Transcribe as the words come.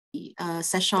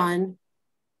session.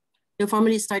 We'll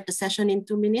formally start the session in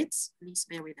 2 minutes. Please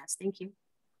bear with us. Thank you.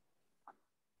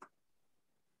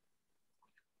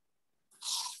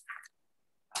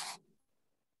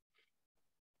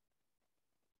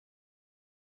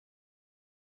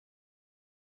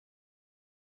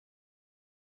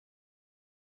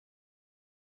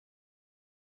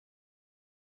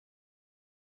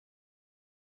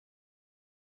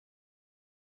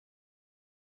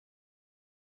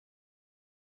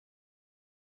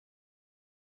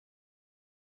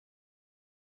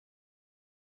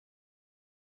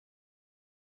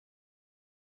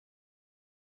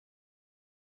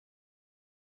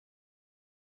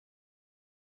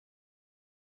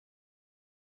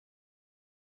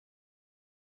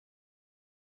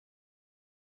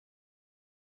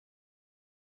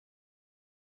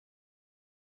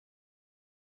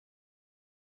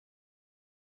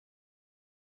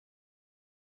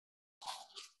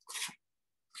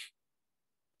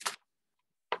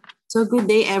 So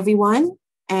good day, everyone,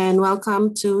 and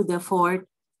welcome to the 4th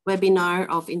webinar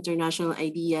of International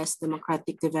Ideas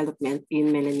Democratic Development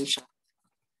in Melanesia.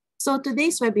 So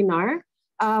today's webinar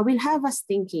will have us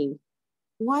thinking,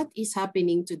 what is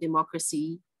happening to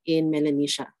democracy in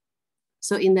Melanesia?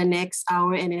 So in the next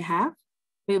hour and a half,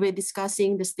 we will be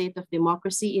discussing the state of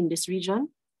democracy in this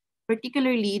region,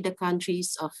 particularly the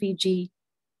countries of Fiji,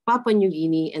 Papua New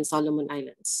Guinea, and Solomon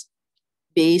Islands,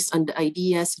 based on the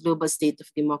Ideas Global State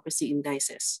of Democracy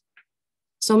Indices.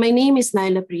 So my name is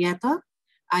Nyla Prieto.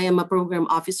 I am a program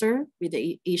officer with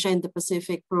the Asia and the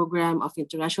Pacific Program of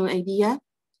International IDEA,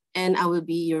 and I will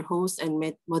be your host and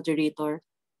moderator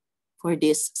for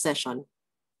this session.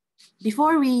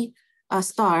 Before we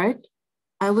start,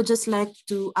 I would just like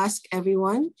to ask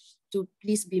everyone to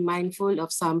please be mindful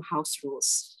of some house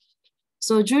rules.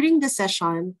 So during the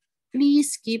session,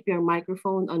 please keep your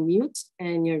microphone on mute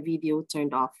and your video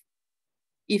turned off.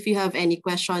 If you have any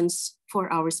questions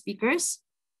for our speakers,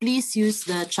 please use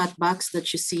the chat box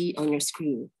that you see on your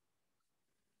screen.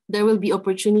 There will be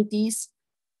opportunities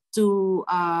to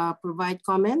provide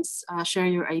comments, share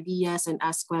your ideas, and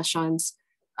ask questions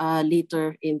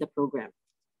later in the program.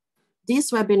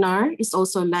 This webinar is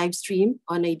also live streamed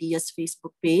on IDEA's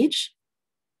Facebook page,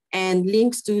 and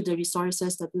links to the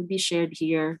resources that will be shared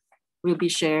here will be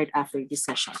shared after this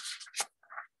session.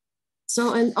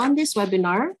 So on this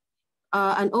webinar,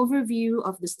 an overview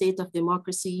of the state of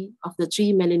democracy of the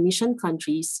 3 Melanesian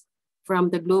countries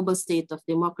from the Global State of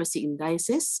Democracy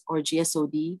Indices, or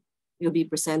GSoD, will be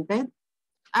presented,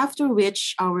 after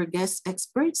which our guest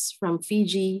experts from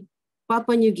Fiji,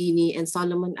 Papua New Guinea, and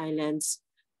Solomon Islands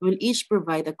will each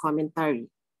provide a commentary.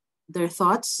 Their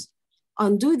thoughts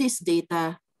on do this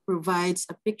data provides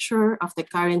a picture of the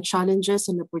current challenges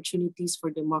and opportunities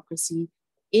for democracy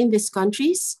in these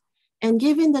countries, and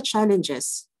given the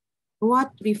challenges,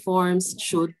 what reforms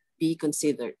should be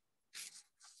considered.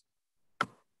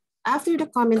 After the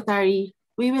commentary,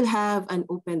 we will have an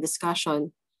open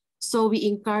discussion, so we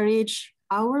encourage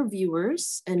our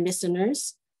viewers and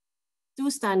listeners to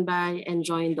stand by and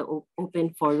join the open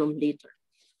forum later.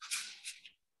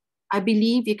 I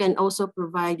believe you can also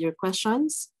provide your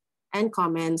questions and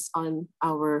comments on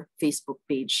our Facebook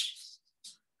page.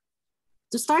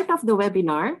 To start off the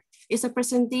webinar is a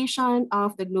presentation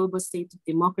of the Global State of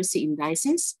Democracy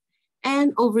Indices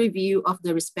and overview of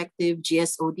the respective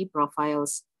GSoD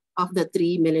profiles of the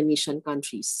 3 Melanesian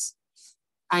countries.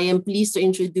 I am pleased to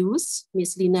introduce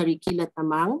Ms. Leena Rikkilä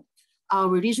Tamang,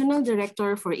 our Regional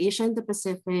Director for Asia and the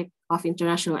Pacific of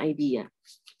International IDEA.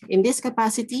 In this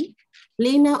capacity,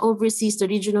 Leena oversees the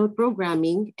regional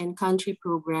programming and country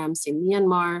programs in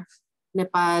Myanmar,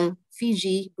 Nepal,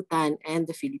 Fiji, Bhutan, and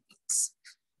the Philippines.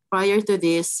 Prior to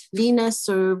this, Leena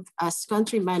served as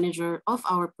country manager of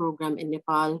our program in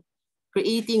Nepal,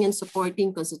 creating and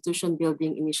supporting constitution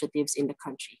building initiatives in the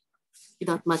country.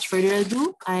 Without much further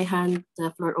ado, I hand the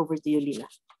floor over to you, Leena.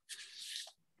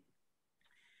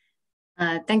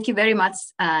 Thank you very much,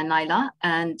 Nyla,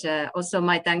 and also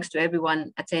my thanks to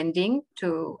everyone attending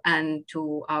and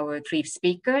to our 3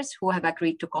 speakers who have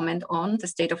agreed to comment on the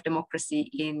state of democracy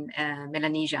in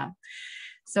Melanesia.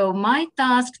 So my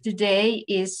task today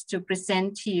is to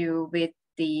present to you with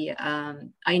the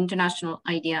International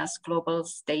Ideas Global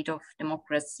State of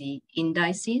Democracy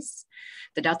Indices,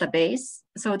 the database,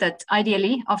 so that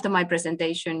ideally after my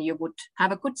presentation you would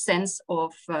have a good sense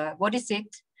of what is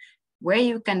it, where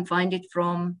you can find it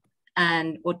from,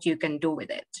 and what you can do with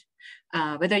it.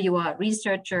 Whether you are a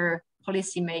researcher,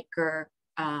 policymaker,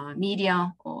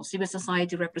 media or civil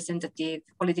society representative,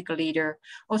 political leader,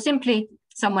 or simply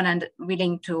someone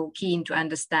keen to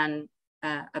understand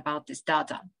about this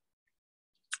data.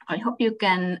 I hope you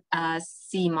can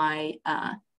see my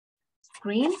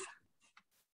screen.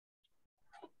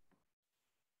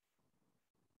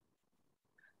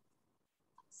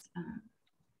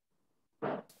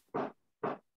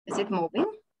 Is it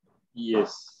moving?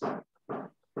 Yes. I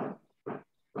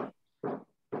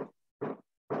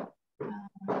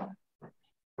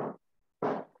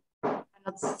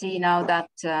cannot see now that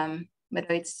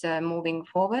whether it's moving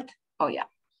forward. Oh yeah.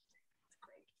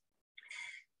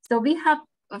 So we have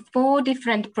 4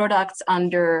 different products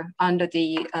under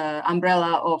the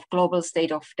umbrella of Global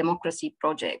State of Democracy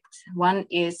project. One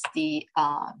is the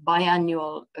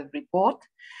biannual report,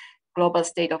 Global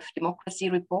State of Democracy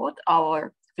report,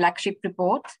 our flagship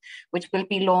report, which will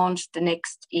be launched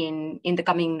next in the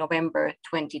coming November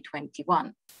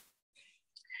 2021.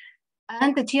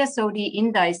 And the GSoD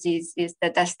indices is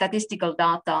the statistical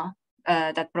data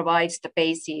that provides the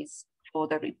basis for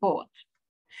the report.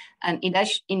 And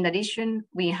in addition,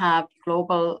 we have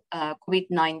global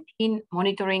COVID-19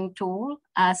 monitoring tool,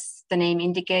 as the name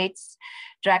indicates,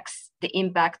 tracks the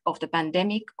impact of the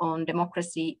pandemic on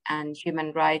democracy and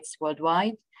human rights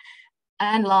worldwide.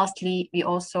 And lastly, we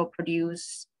also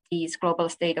produce these Global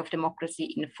State of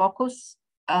Democracy in Focus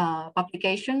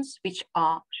publications, which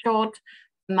are short,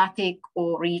 thematic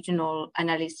or regional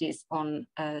analysis on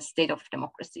state of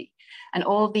democracy. And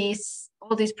all these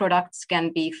products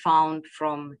can be found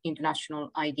from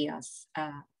International IDEA's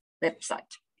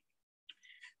website.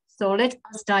 So let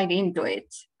us dive into it.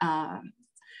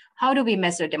 How do we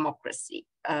measure democracy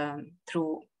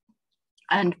through,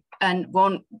 and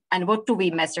what do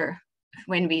we measure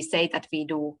when we say that we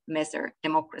do measure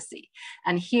democracy?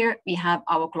 And here we have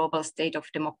our Global State of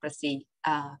Democracy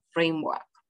framework.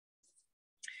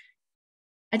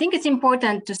 I think it's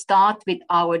important to start with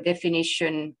our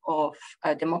definition of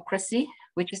democracy,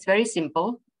 which is very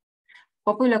simple: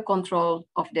 popular control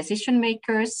of decision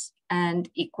makers and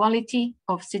equality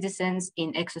of citizens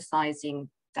in exercising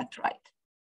that right.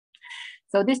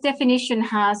 So this definition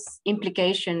has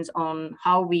implications on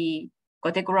how we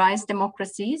categorize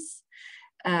democracies,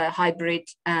 hybrid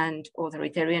and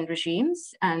authoritarian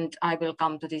regimes, and I will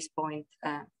come to this point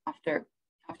after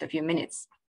a few minutes.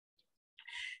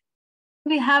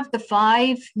 We have the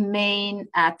 5 main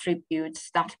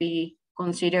attributes that we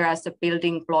consider as the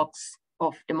building blocks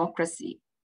of democracy: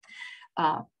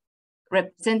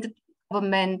 representative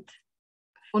government,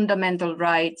 fundamental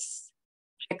rights,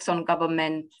 checks on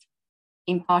government,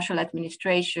 impartial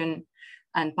administration,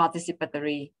 and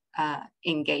participatory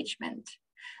engagement.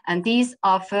 And these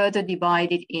are further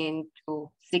divided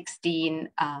into 16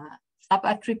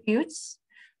 sub-attributes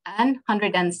and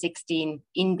 116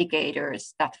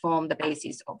 indicators that form the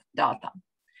basis of data.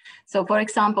 So for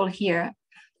example, here,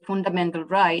 fundamental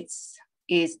rights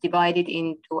is divided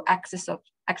into access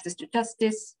to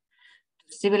justice,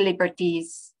 civil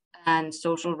liberties, and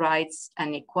social rights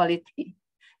and equality.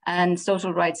 And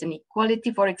social rights and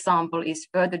equality, for example, is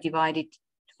further divided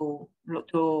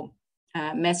to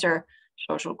measure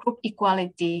social group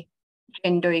equality,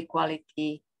 gender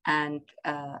equality, and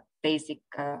basic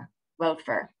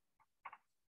welfare.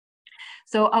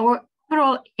 So our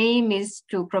overall aim is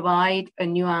to provide a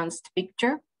nuanced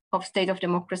picture of state of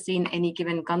democracy in any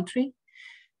given country,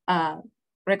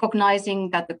 recognizing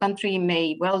that the country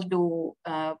may do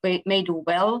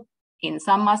well in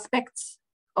some aspects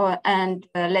and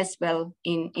less well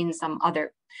in some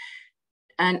other.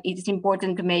 And it is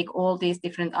important to make all these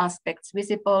different aspects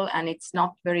visible, and it's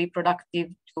not very productive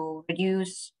to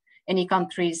reduce any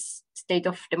country's state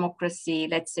of democracy,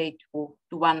 let's say, to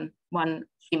one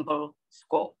simple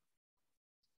score.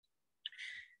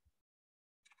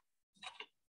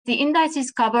 The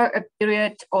indices cover a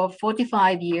period of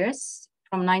 45 years,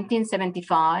 from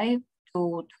 1975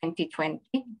 to 2020.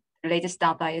 The latest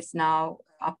data is now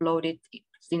uploaded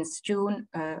since June,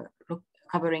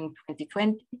 covering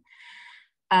 2020.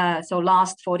 So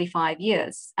last 45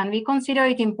 years. And we consider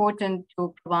it important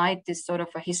to provide this sort of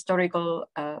a historical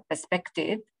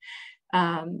perspective.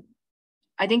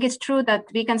 I think it's true that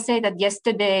we can say that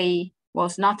yesterday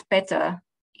was not better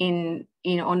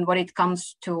on what it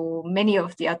comes to many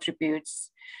of the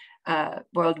attributes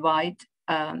worldwide,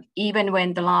 even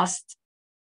when the last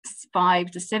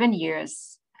 5 to 7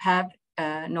 years have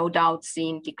no doubt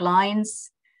seen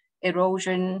declines,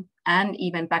 erosion, and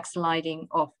even backsliding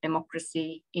of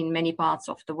democracy in many parts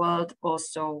of the world,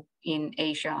 also in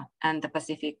Asia and the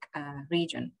Pacific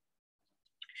region.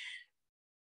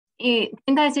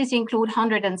 Indices include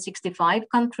 165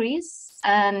 countries,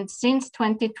 and since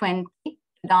 2020,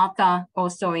 data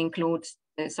also includes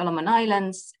the Solomon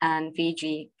Islands and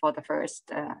Fiji for the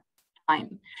first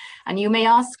time. And you may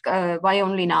ask why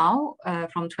only now,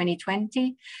 from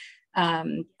 2020?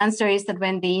 Answer is that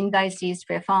when the indices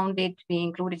were founded, we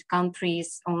included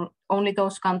countries, only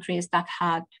those countries that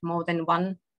had more than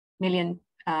 1 million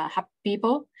happy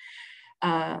people.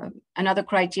 Another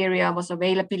criteria was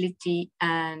availability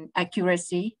and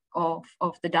accuracy of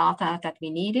the data that we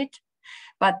needed.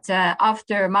 But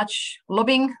after much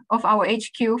lobbying of our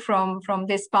HQ from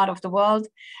this part of the world,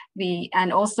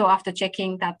 and also after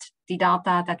checking that the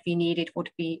data that we needed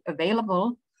would be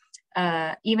available,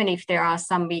 even if there are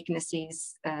some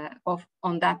weaknesses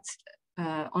on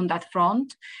that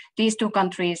front, these 2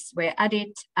 countries were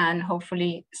added, and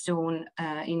hopefully soon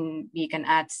we can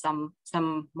add some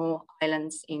more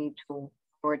islands into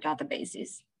our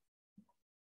databases.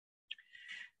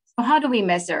 So how do we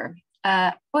measure?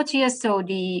 Our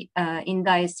GSoD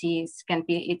indices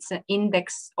it's an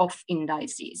index of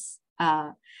indices.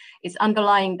 Its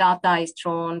underlying data is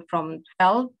drawn from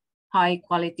 12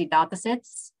 high-quality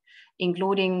datasets,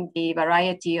 including the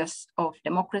variety of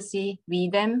democracy,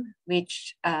 VDEM,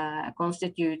 which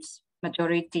constitutes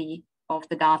majority of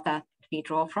the data we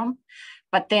draw from,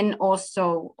 but then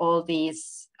also all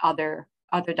these other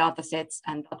datasets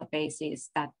and databases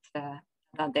that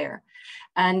are there.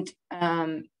 And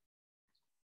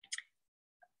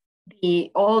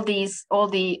all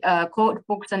the code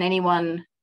books and anyone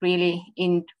really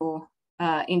into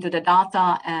the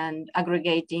data and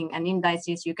aggregating and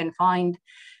indices, you can find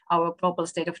our Global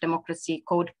State of Democracy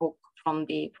code book from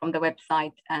the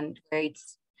website, and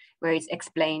where it's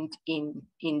explained in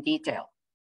detail.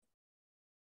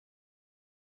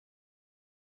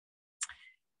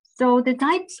 So the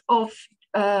types of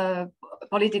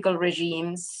political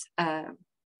regimes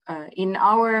in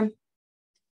our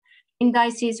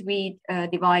indices, we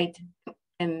divide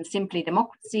simply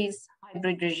democracies,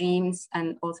 hybrid regimes,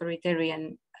 and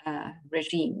authoritarian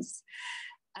regimes.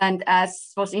 And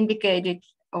as was indicated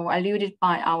or alluded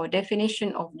by our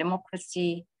definition of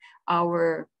democracy,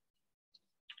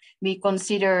 we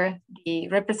consider the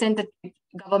representative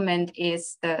government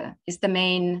is the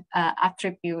main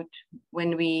attribute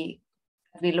when we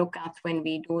look at when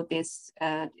we do this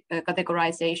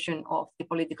categorization of the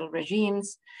political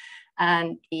regimes,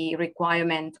 and the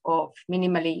requirement of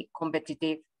minimally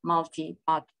competitive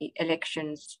multi-party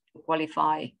elections to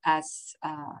qualify as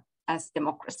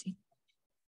democracy.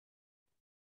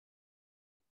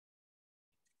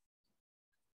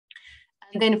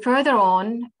 And then further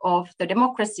on of the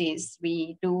democracies,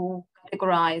 we do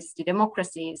categorize the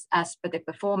democracies as per the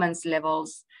performance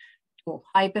levels to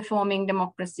high-performing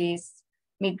democracies,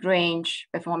 mid-range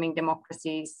performing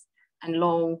democracies, and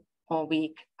low or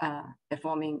weak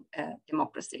performing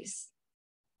democracies,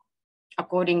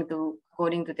 according to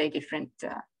the different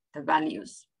the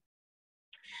values.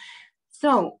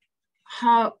 So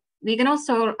how we can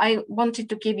also, I wanted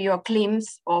to give you a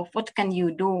glimpse of what can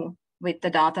you do with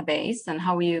the database and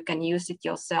how you can use it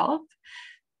yourself.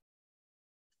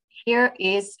 Here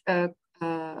is a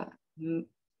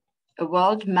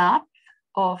world map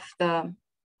of the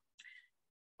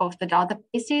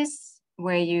databases,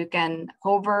 where you can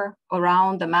hover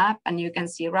around the map and you can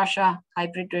see Russia,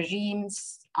 hybrid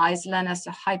regimes, Iceland as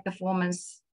a high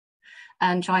performance,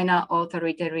 and China,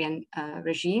 authoritarian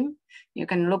regime. You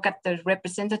can look at the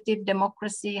representative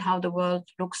democracy, how the world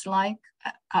looks like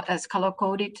as color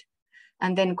coded,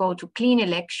 and then go to clean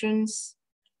elections.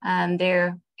 And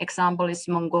their example is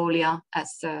Mongolia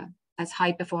as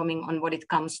high performing on what it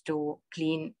comes to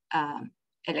clean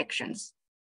elections.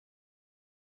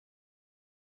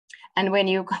 And when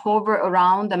you hover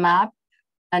around the map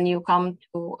and you come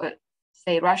to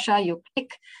say Russia, you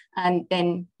click, and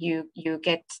then you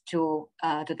get to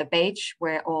the page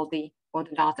where all the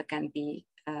data can be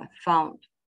found.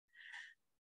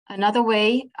 Another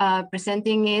way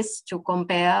presenting is to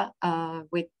compare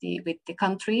with the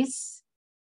countries.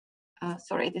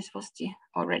 Sorry, this was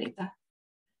already the.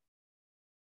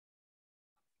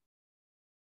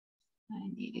 I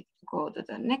needed to go to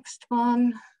the next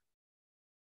one.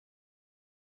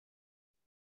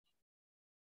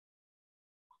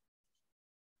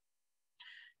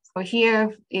 So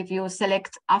here, if you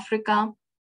select Africa,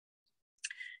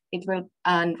 it will,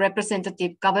 and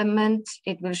representative government,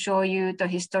 it will show you the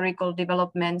historical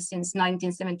development since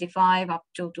 1975 up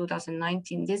to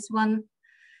 2019, this one.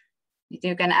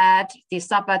 You can add the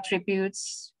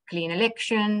sub-attributes, clean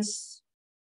elections,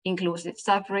 inclusive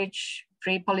suffrage,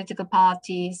 free political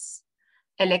parties,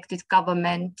 elected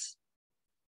government,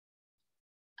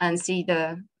 and see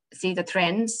the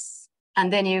trends.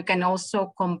 And then you can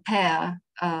also compare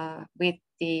with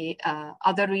the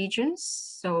other regions.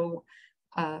 So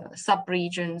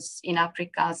sub-regions in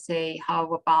Africa, say,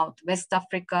 how about West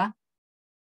Africa?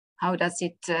 How does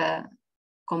it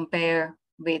compare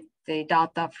with the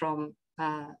data from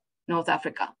North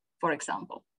Africa, for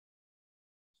example?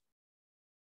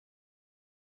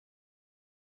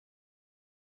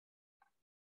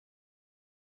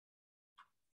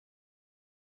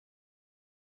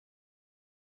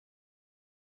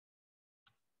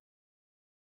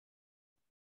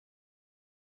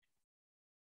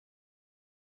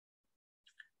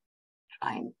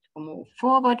 Trying to move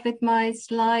forward with my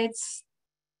slides.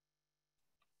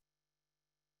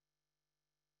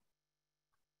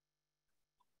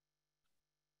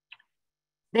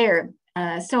 There.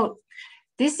 So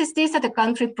these are the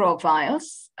country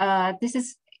profiles. This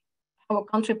is how a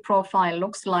country profile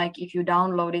looks like if you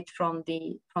download it from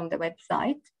the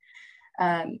website.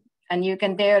 And you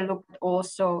can there look at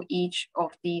also each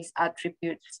of these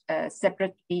attributes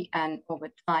separately and over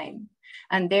time.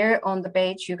 And there on the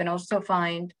page, you can also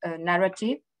find a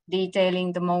narrative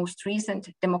detailing the most recent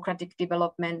democratic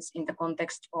developments in the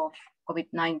context of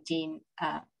COVID-19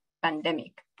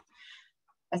 pandemic.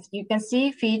 As you can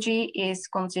see, Fiji is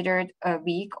considered a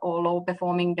weak or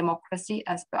low-performing democracy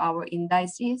as per our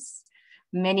indices.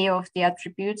 Many of the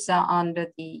attributes are under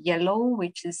the yellow,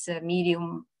 which is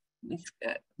medium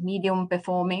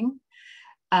performing,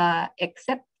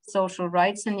 except social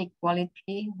rights and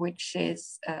equality, which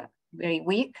is very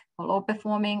weak or low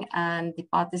performing, and the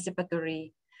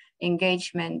participatory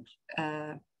engagement,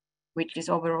 which is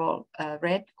overall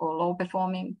red or low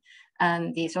performing,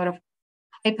 and the sort of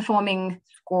high performing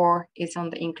score is on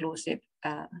the inclusive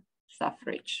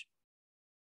suffrage.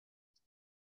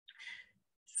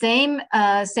 Same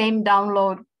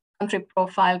download country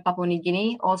profile, Papua New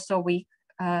Guinea, also weak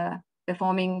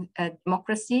performing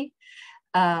democracy,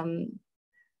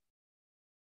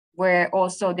 where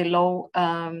also the low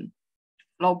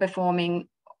performing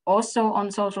also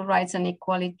on social rights and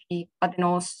equality, but then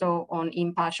also on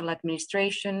impartial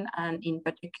administration, and in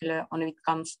particular when it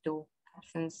comes to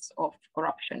absence of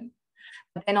corruption.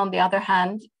 But then on the other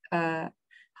hand, high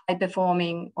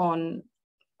performing on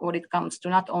what it comes to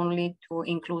not only to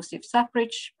inclusive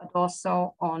suffrage, but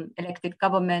also on elected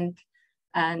government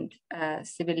and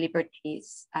civil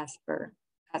liberties as per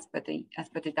the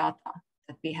data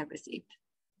that we have received.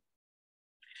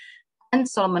 And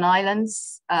Solomon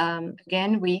Islands,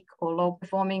 again, weak or low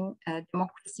performing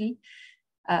democracy,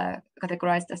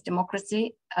 categorized as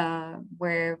democracy,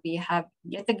 where we have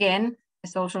yet again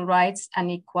social rights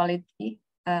and equality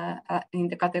in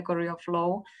the category of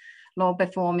low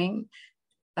performing,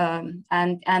 and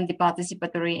the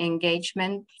participatory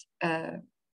engagement,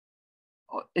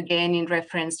 again in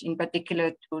reference in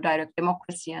particular to direct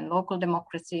democracy and local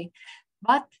democracy,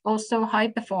 but also high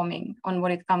performing on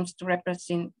what it comes to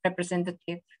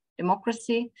representative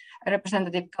democracy,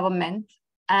 representative government,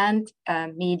 and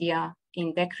media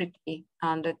integrity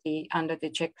under the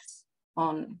checks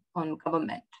on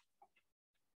government.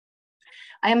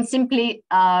 I am simply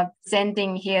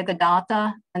sending here the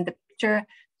data and the picture,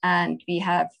 and we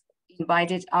have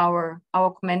invited our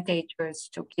commentators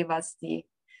to give us the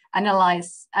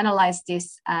analyze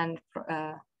this and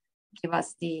give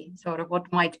us the sort of what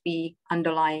might be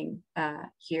underlying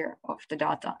here of the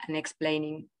data and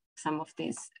explaining some of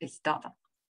this data.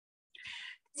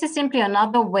 This is simply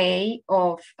another way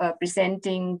of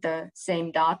presenting the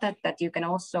same data that you can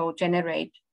also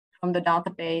generate from the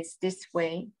database, this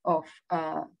way of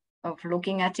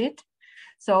looking at it.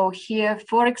 So here,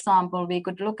 for example, we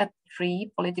could look at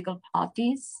 3 political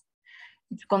parties.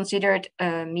 It's considered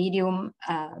a medium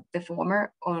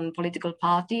performer on political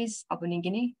parties, Papua New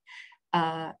Guinea.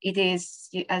 It is,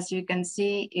 as you can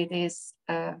see, it's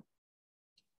ahead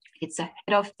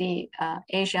of the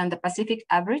Asia and the Pacific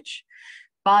average,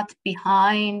 but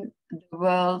behind the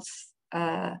world's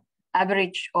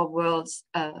average of world's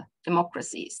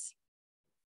democracies.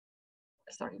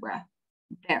 Sorry, we're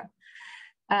there.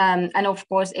 And of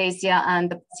course, Asia and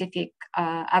the Pacific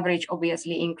average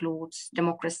obviously includes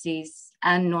democracies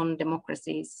and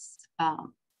non-democracies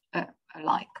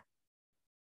alike.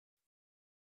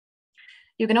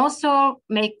 You can also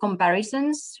make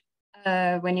comparisons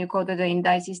when you go to the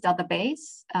Indices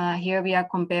database. Here we are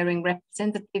comparing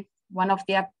one of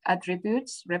the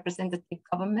attributes, representative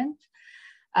government,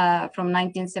 from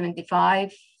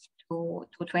 1975 to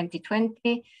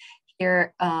 2020.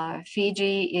 Here,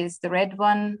 Fiji is the red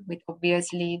one, with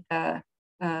obviously the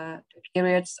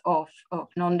periods of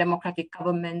non-democratic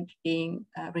government being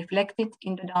reflected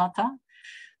in the data.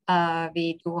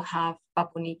 We do have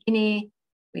Papua New Guinea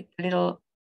with a little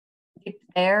dip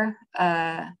there,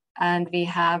 And we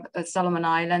have Solomon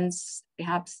Islands,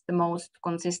 perhaps the most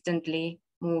consistently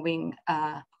moving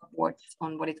upwards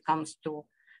on what it comes to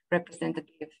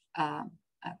representative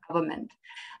government.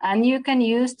 And you can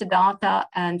use the data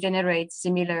and generate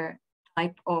similar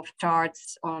type of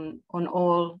charts on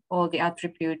all the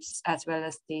attributes as well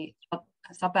as the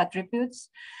sub-attributes,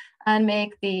 and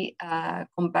make the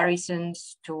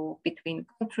comparisons between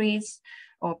countries,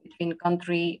 or between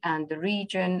country and the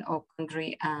region, or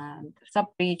country and the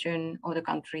sub-region, or the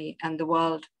country and the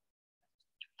world,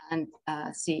 and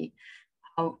see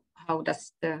how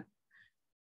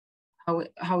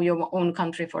your own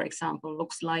country, for example,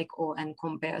 looks like and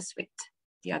compares with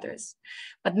the others.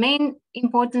 But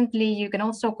importantly, you can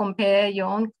also compare your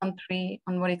own country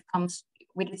on what it comes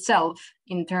with itself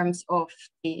in terms of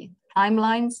the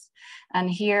timelines. And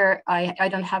here I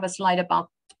don't have a slide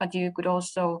about, but you could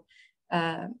also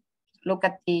look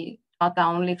at the data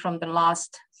only from the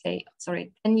last,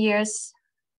 10 years,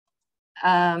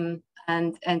 and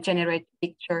generate a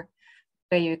picture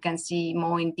where you can see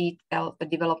more in detail the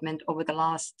development over the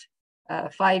last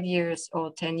 5 years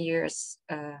or 10 years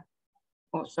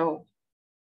or so.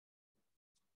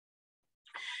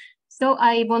 So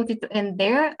I wanted to end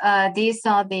there. These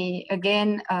are the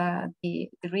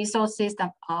resources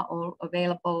that are all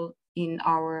available in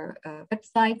our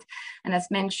website. And as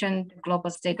mentioned, the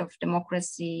Global State of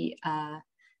Democracy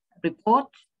report,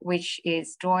 which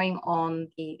is drawing on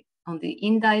the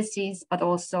indices, but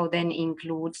also then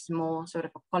includes more sort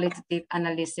of a qualitative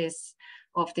analysis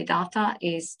of the data,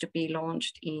 is to be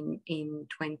launched in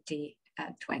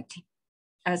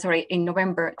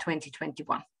November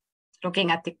 2021.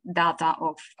 Looking at the data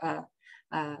of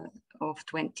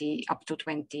 20 up to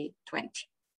 2020.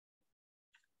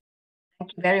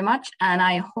 Thank you very much, and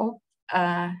I hope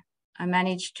I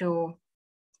managed to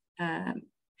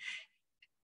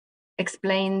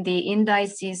explain the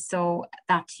indices so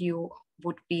that you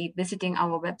would be visiting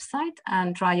our website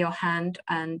and try your hand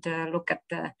and look at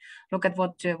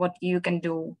what you can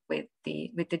do with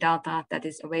the data that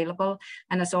is available.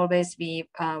 And as always, we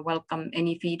welcome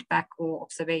any feedback or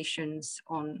observations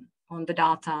on the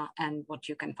data and what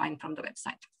you can find from the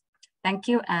website. Thank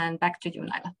you, and back to you,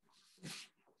 Nyla.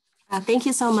 Thank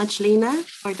you so much, Leena,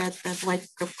 for that quite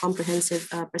comprehensive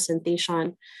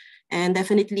presentation. And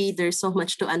definitely, there's so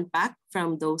much to unpack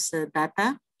from those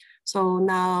data. So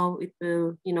now it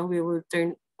will, we will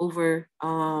turn over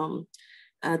to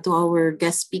our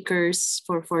guest speakers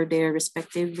for their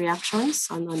respective reactions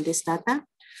on this data.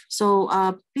 So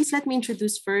please let me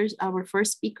introduce first our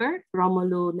first speaker,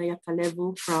 Romulo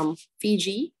Nayakalevu from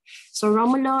Fiji. So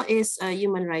Romulo is a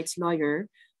human rights lawyer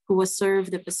who has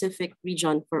served the Pacific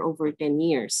region for over 10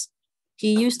 years.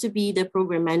 He used to be the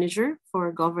program manager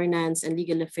for governance and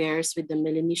legal affairs with the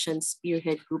Melanesian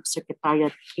Spearhead Group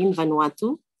Secretariat in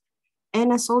Vanuatu,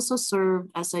 and has also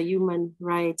served as a human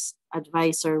rights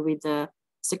advisor with the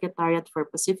Secretariat for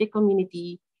Pacific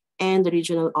Community and the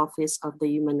Regional Office of the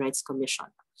Human Rights Commission.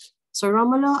 So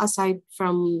Romulo, aside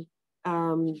from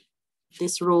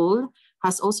this role,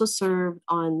 has also served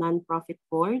on nonprofit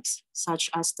boards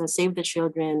such as the Save the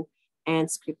Children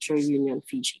and Scripture Union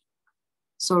Fiji.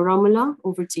 So Romulo,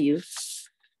 over to you.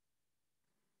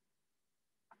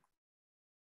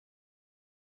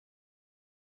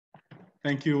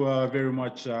 Thank you very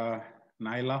much,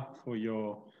 Nyla, for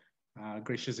your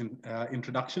gracious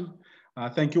introduction.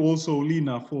 Thank you also,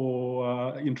 Leena,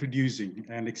 for introducing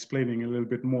and explaining a little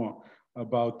bit more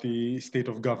about the state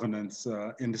of governance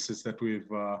indices that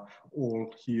we've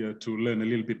all here to learn a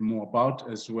little bit more about,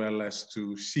 as well as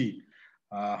to see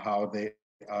how they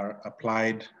are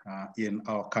applied in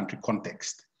our country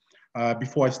context.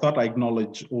 Before I start, I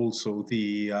acknowledge also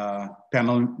the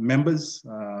panel members,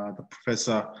 the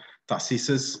Professor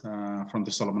Tarsisis from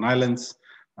the Solomon Islands,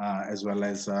 as well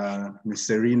as Ms.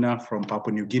 Serena from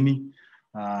Papua New Guinea.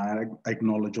 I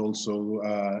acknowledge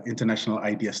also international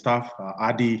IDEA staff,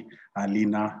 Adi,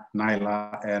 Leena,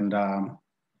 Nyla, and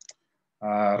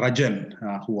Rajen,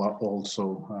 who are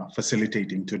also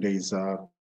facilitating today's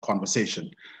conversation.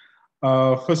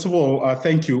 First of all,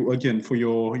 thank you again for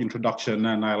your introduction,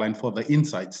 Nyla, and for the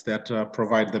insights that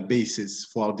provide the basis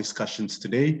for our discussions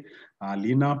today,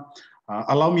 Leena.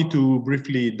 Allow me to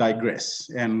briefly digress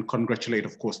and congratulate,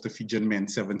 of course, the Fijian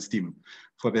men's sevens team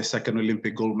for their second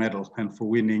Olympic gold medal and for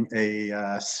winning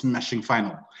a smashing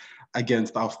final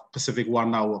against our Pacific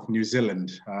One Hour of New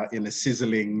Zealand in a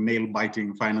sizzling,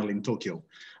 nail-biting final in Tokyo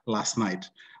last night.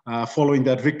 Following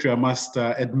that victory, I must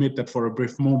admit that for a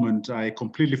brief moment, I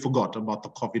completely forgot about the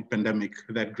COVID pandemic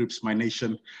that grips my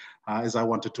nation as I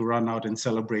wanted to run out and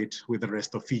celebrate with the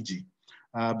rest of Fiji.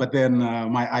 But then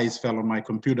my eyes fell on my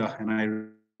computer and I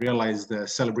realize the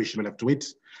celebration we'll have to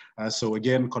wait. So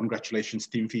again, congratulations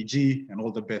Team Fiji, and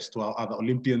all the best to our other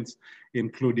Olympians,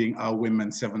 including our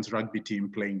women's sevens rugby team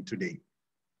playing today.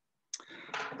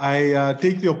 I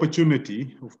take the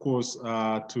opportunity, of course,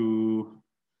 to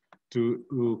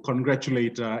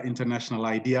congratulate International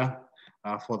IDEA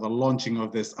for the launching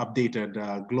of this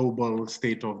updated Global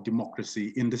State of Democracy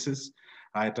Indices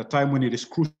at a time when it is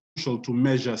crucial to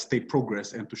measure state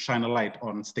progress and to shine a light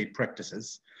on state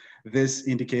practices. These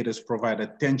indicators provide a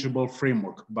tangible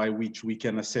framework by which we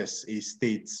can assess a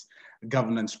state's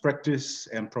governance practice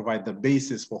and provide the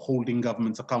basis for holding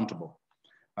governments accountable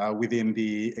within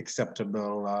the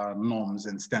acceptable norms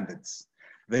and standards.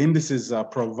 The indices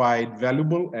provide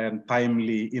valuable and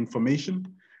timely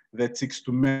information that seeks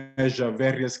to measure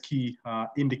various key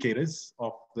indicators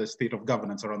of the state of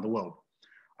governance around the world.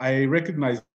 I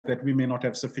recognize that we may not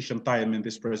have sufficient time in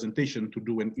this presentation to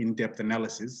do an in-depth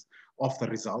analysis of the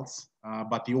results,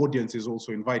 but the audience is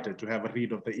also invited to have a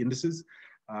read of the indices,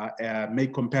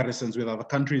 make comparisons with other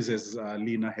countries, as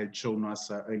Leena had shown us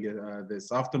earlier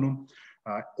this afternoon,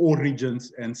 or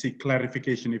regions, and seek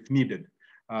clarification if needed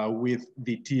with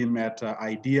the team at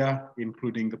IDEA,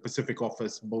 including the Pacific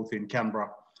office, both in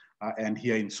Canberra and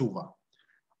here in Suva.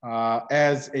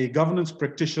 As a governance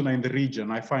practitioner in the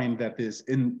region, I find that these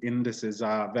indices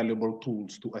are valuable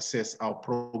tools to assess our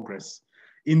progress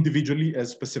individually as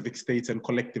specific states and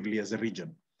collectively as a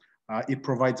region. It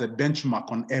provides a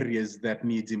benchmark on areas that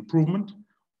needs improvement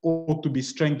or to be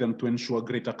strengthened to ensure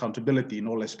greater accountability in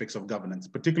all aspects of governance,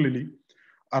 particularly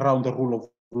around the rule of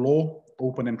law,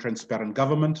 open and transparent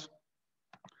government,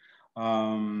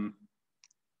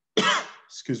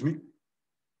 excuse me,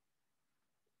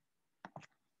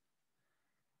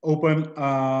 open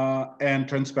and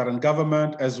transparent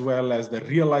government, as well as the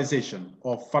realization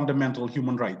of fundamental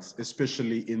human rights,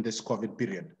 especially in this COVID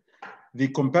period. The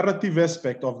comparative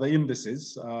aspect of the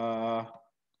indices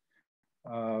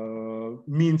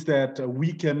means that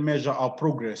we can measure our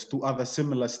progress to other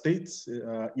similar states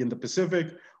in the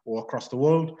Pacific or across the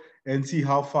world and see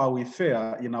how far we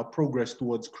fare in our progress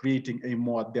towards creating a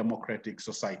more democratic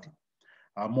society.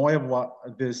 Moreover,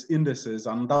 these indices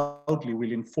undoubtedly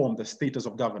will inform the status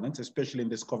of governance, especially in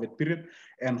this COVID period,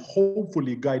 and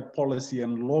hopefully guide policy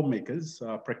and lawmakers,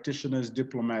 practitioners,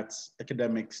 diplomats,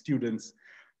 academics, students,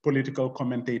 political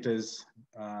commentators,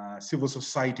 civil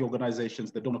society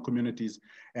organizations, the donor communities,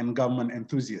 and government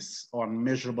enthusiasts on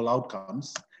measurable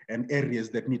outcomes and areas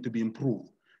that need to be improved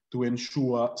to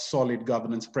ensure solid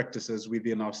governance practices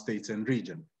within our states and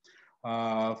region.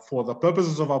 For the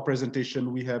purposes of our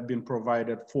presentation, we have been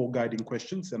provided 4 guiding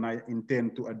questions, and I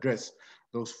intend to address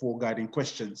those 4 guiding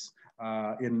questions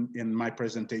in my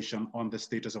presentation on the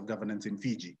status of governance in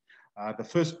Fiji. The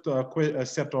first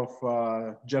set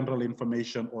of general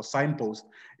information or signpost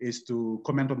is to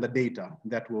comment on the data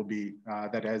that will be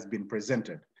that has been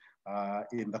presented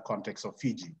in the context of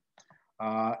Fiji.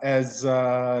 As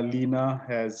Leena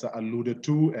has alluded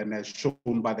to and has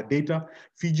shown by the data,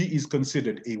 Fiji is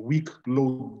considered a weak,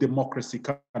 low democracy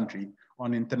country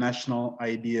on International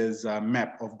IDEA's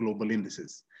map of global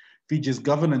indices. Fiji's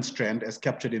governance trend, as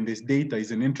captured in this data,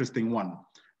 is an interesting one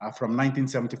from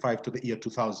 1975 to the year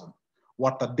 2000.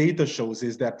 What the data shows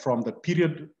is that from the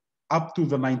period up to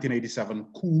the 1987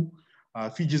 coup,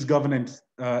 Fiji's governance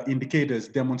indicators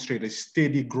demonstrate a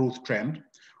steady growth trend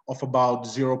of about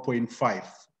 0.5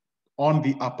 on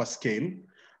the upper scale,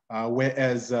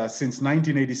 whereas since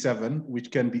 1987, which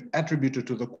can be attributed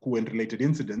to the coup and related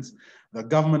incidents, the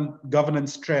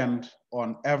governance trend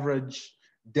on average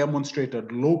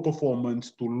demonstrated low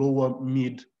performance to lower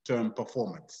mid-term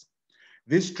performance.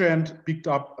 This trend picked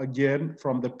up again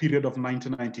from the period of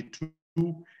 1992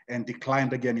 and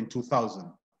declined again in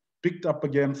 2000, picked up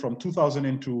again from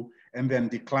 2002 and then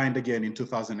declined again in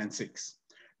 2006.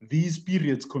 These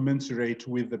periods commensurate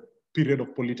with the period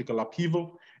of political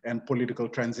upheaval and political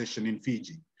transition in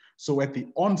Fiji. So at the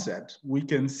onset, we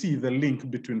can see the link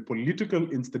between political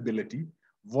instability,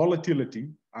 volatility,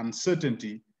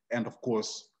 uncertainty, and of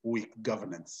course, weak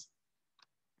governance.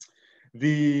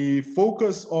 The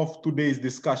focus of today's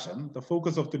discussion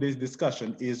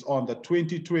is on the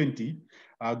 2020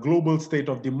 Global State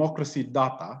of Democracy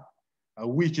data,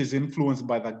 which is influenced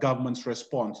by the government's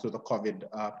response to the COVID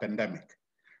pandemic.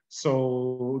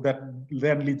 So that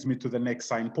then leads me to the next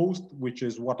signpost, which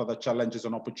is what are the challenges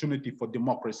and opportunity for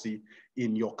democracy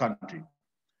in your country?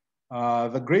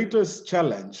 The greatest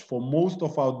challenge for most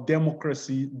of our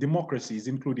democracies,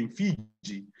 including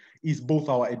Fiji, is both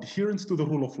our adherence to the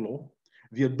rule of law,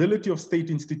 the ability of state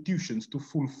institutions to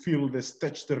fulfill their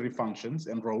statutory functions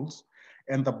and roles,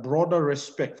 and the broader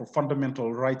respect for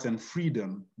fundamental rights and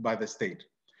freedom by the state.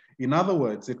 In other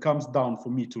words, it comes down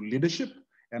for me to leadership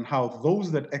and how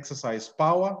those that exercise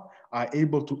power are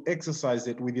able to exercise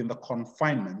it within the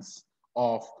confinements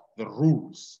of the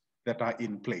rules that are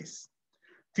in place.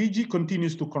 Fiji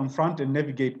continues to confront and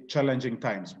navigate challenging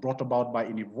times brought about by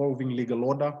an evolving legal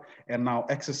order and now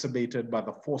exacerbated by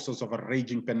the forces of a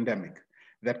raging pandemic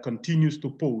that continues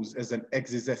to pose as an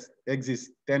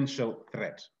existential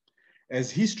threat.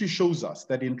 As history shows us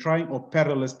that in trying or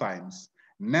perilous times,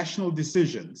 national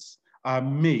decisions are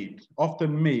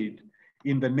often made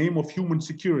in the name of human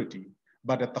security,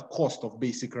 but at the cost of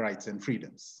basic rights and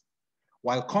freedoms.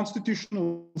 While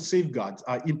constitutional safeguards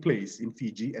are in place in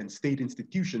Fiji and state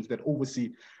institutions that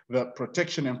oversee the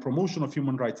protection and promotion of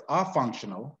human rights are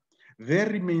functional, there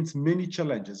remains many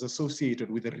challenges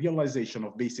associated with the realization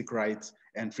of basic rights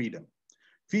and freedom.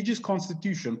 Fiji's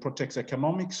constitution protects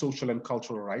economic, social, and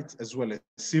cultural rights, as well as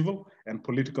civil and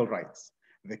political rights.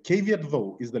 The caveat,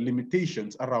 though, is the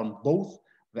limitations around both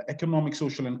the economic,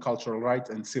 social, and cultural rights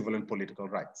and civil and political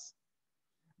rights.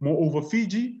 Moreover,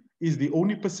 Fiji is the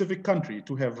only Pacific country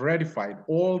to have ratified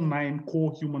all 9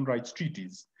 core human rights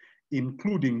treaties,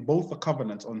 including both the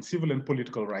covenants on civil and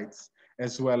political rights,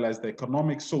 as well as the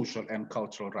economic, social, and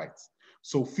cultural rights.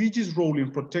 So Fiji's role in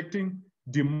protecting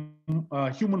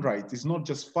human rights is not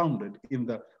just founded in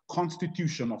the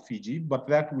Constitution of Fiji, but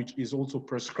that which is also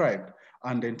prescribed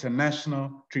under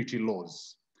international treaty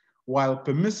laws. While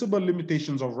permissible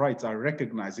limitations of rights are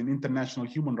recognized in international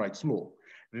human rights law,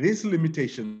 these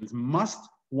limitations must,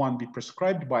 1, be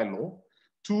prescribed by law,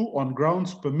 2, on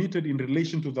grounds permitted in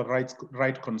relation to the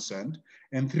right concerned,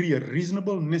 and 3, a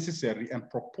reasonable, necessary, and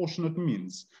proportionate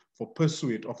means for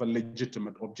pursuit of a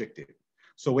legitimate objective.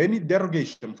 So any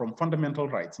derogation from fundamental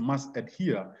rights must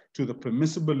adhere to the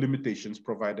permissible limitations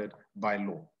provided by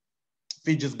law.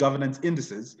 Fiji's governance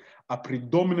indices are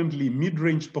predominantly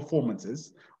mid-range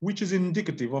performances, which is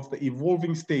indicative of the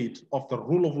evolving state of the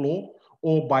rule of law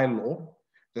or by law,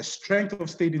 the strength of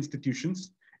state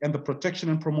institutions, and the protection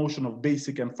and promotion of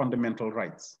basic and fundamental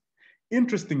rights.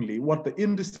 Interestingly, what the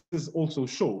indices also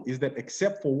show is that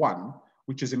except for one,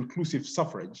 which is inclusive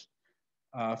suffrage,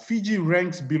 Fiji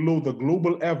ranks below the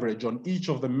global average on each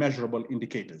of the measurable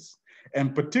indicators.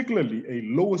 And particularly a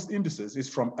lowest indices is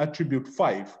from attribute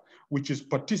 5, which is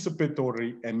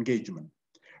participatory engagement.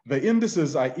 The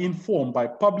indices are informed by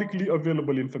publicly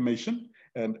available information,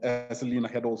 and as Leena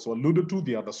had also alluded to,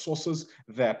 the other sources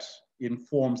that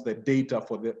informs the data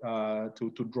for the,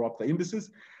 to draw up the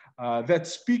indices that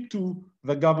speak to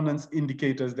the governance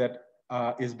indicators that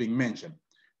is being mentioned.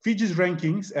 Fiji's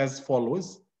rankings as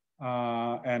follows,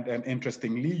 and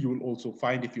interestingly, you will also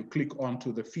find if you click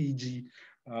onto the Fiji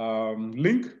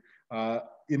link,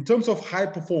 in terms of high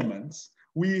performance,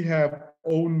 we have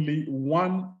only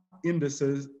one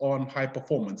indices on high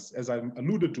performance, as I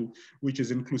alluded to, which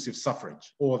is inclusive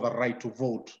suffrage or the right to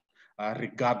vote,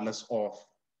 regardless of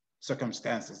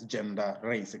circumstances, gender,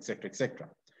 race, etc., etc.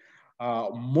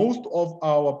 Most of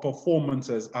our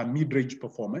performances are mid-range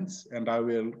performance, and I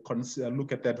will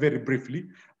look at that very briefly,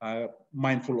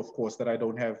 mindful, of course, that I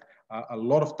don't have a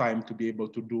lot of time to be able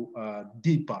to do a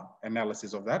deeper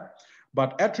analysis of that.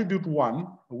 But attribute 1,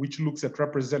 which looks at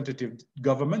representative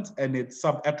government and its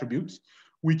sub-attributes,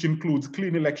 which includes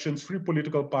clean elections, free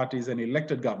political parties, and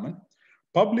elected government.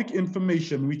 Public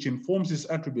information which informs this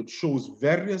attribute shows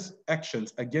various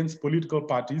actions against political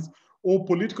parties or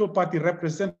political party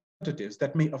representatives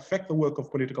that may affect the work of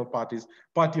political parties,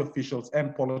 party officials,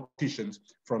 and politicians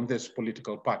from these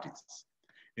political parties.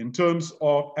 In terms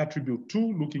of attribute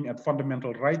 2, looking at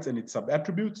fundamental rights and its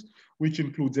sub-attributes, which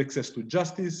includes access to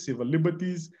justice, civil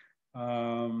liberties,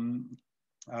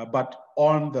 but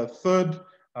on the third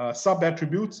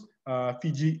sub-attributes,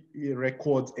 Fiji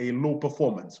records a low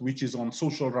performance, which is on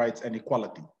social rights and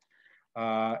equality.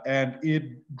 And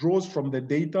it draws from the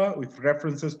data with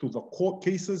references to the court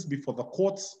cases before the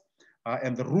courts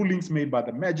and the rulings made by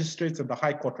the magistrates and the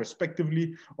High Court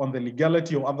respectively on the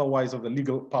legality or otherwise of the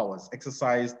legal powers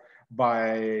exercised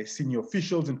by senior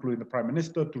officials, including the Prime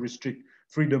Minister, to restrict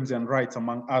freedoms and rights,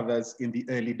 among others, in the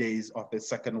early days of the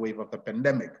second wave of the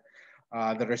pandemic.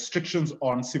 The restrictions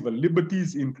on civil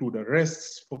liberties include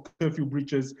arrests for curfew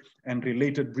breaches and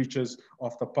related breaches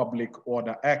of the Public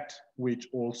Order Act, which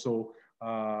also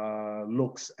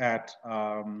looks at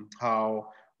how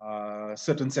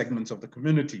certain segments of the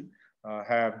community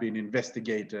have been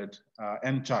investigated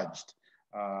and charged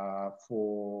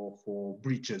for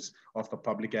breaches of the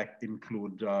Public Act,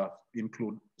 include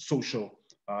social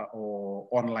or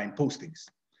online postings.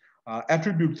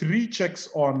 Attribute 3 checks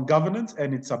on governance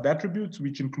and its sub-attributes,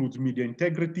 which includes media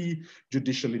integrity,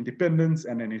 judicial independence,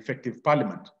 and an effective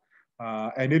parliament.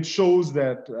 And it shows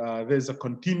that there's a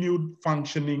continued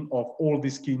functioning of all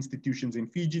these key institutions in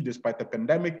Fiji despite the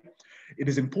pandemic. It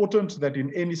is important that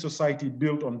in any society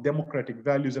built on democratic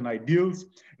values and ideals,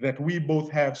 that we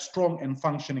both have strong and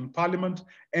functioning parliament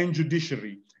and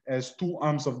judiciary as two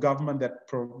arms of government that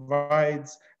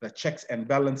provides the checks and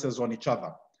balances on each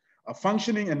other. A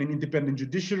functioning and an independent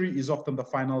judiciary is often the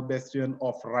final bastion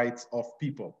of rights of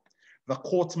people. The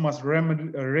courts must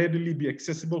readily be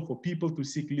accessible for people to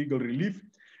seek legal relief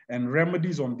and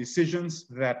remedies on decisions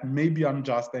that may be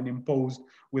unjust and imposed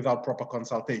without proper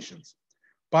consultations.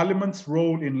 Parliament's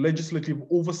role in legislative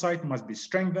oversight must be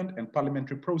strengthened, and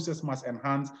parliamentary process must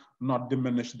enhance, not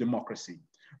diminish, democracy.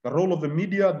 The role of the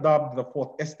media, dubbed the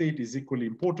fourth estate, is equally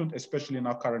important, especially in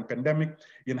our current pandemic,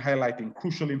 in highlighting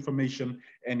crucial information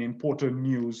and important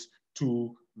news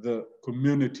to the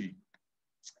community.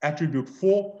 Attribute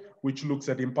 4, which looks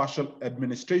at impartial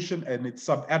administration and its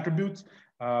sub-attributes,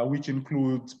 which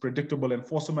includes predictable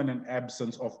enforcement and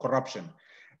absence of corruption.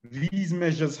 These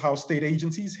measures how state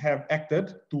agencies have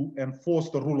acted to enforce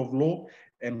the rule of law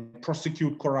and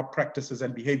prosecute corrupt practices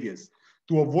and behaviors.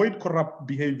 To avoid corrupt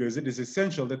behaviors, it is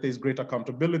essential that there is great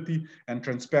accountability and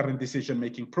transparent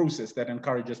decision-making process that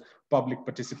encourages public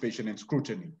participation and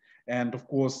scrutiny. And of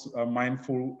course,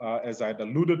 mindful, as I'd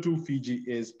alluded to, Fiji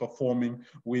is performing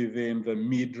within the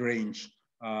mid-range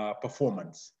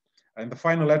performance. And the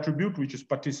final attribute, which is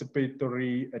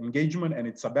participatory engagement and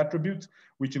its sub-attributes,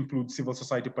 which include civil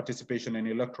society participation and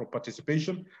electoral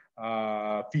participation.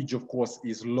 Fiji, of course,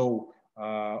 is low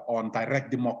on direct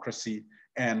democracy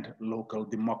and local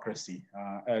democracy,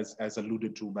 as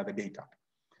alluded to by the data.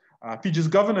 Fiji's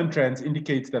governance trends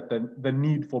indicates that the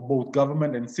need for both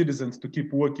government and citizens to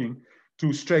keep working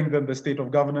to strengthen the state of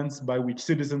governance by which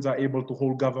citizens are able to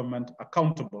hold government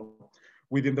accountable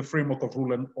within the framework of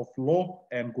rule of law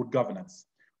and good governance,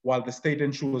 while the state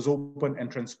ensures open and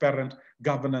transparent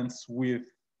governance with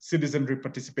citizenry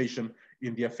participation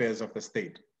in the affairs of the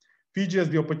state. Fiji has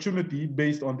the opportunity,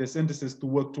 based on this indices, to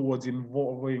work towards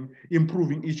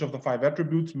improving each of the 5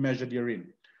 attributes measured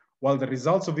herein. While the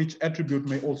results of each attribute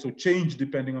may also change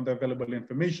depending on the available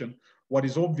information, what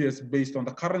is obvious based on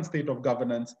the current state of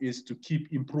governance is to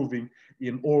keep improving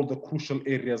in all the crucial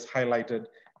areas highlighted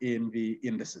in the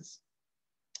indices.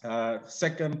 The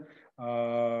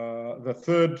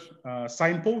third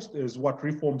signpost is: what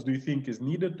reforms do you think is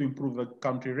needed to improve the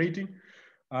country rating?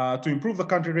 To improve the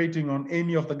country rating on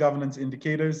any of the governance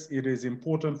indicators, it is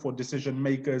important for decision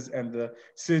makers and the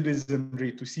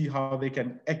citizenry to see how they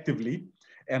can actively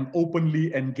and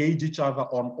openly engage each other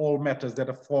on all matters that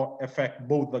affect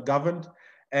both the governed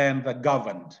and the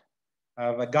governed,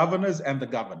 the governors and the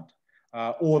governed,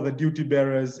 or the duty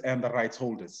bearers and the rights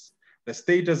holders. The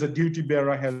state as a duty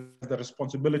bearer has the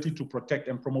responsibility to protect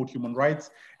and promote human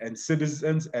rights, and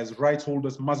citizens as rights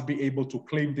holders must be able to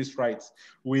claim these rights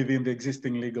within the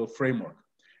existing legal framework.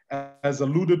 As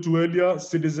alluded to earlier,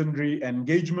 citizenry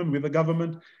engagement with the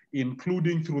government,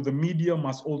 including through the media,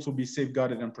 must also be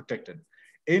safeguarded and protected.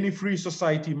 Any free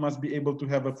society must be able to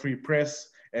have a free press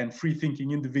and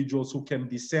free-thinking individuals who can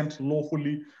dissent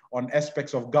lawfully on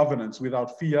aspects of governance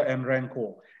without fear and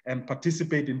rancor, and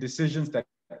participate in decisions that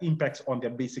impacts on their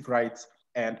basic rights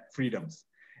and freedoms.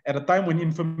 At a time when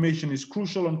information is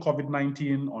crucial on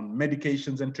COVID-19, on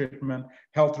medications and treatment,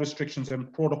 health restrictions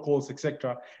and protocols,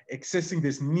 etc., accessing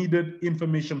this needed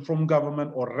information from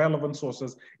government or relevant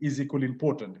sources is equally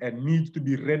important and needs to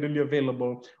be readily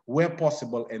available where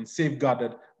possible and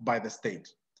safeguarded by the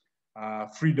state.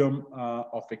 Freedom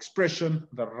of expression,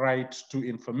 the right to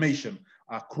information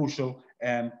are crucial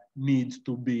and need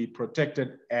to be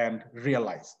protected and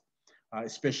realized.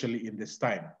 Especially in this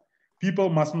time. People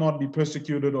must not be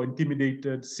persecuted or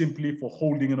intimidated simply for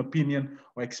holding an opinion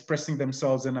or expressing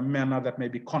themselves in a manner that may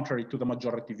be contrary to the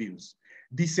majority views.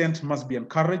 Dissent must be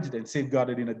encouraged and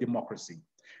safeguarded in a democracy.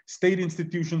 State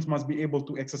institutions must be able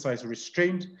to exercise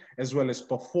restraint as well as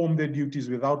perform their duties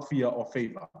without fear or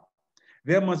favor.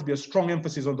 There must be a strong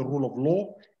emphasis on the rule of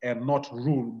law and not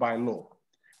rule by law.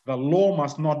 The law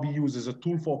must not be used as a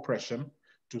tool for oppression,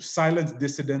 to silence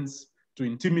dissidents, to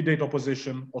intimidate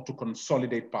opposition, or to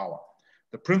consolidate power.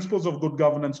 The principles of good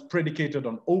governance predicated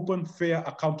on open, fair,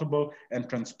 accountable, and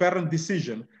transparent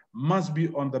decision must be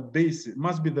the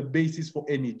basis for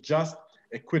any just,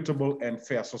 equitable, and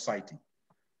fair society.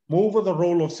 Moreover, the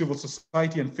role of civil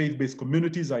society and faith-based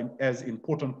communities are as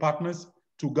important partners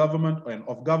to government and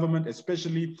of government,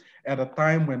 especially at a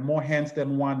time when more hands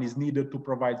than one is needed to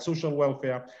provide social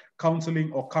welfare,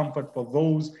 counseling, or comfort for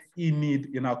those in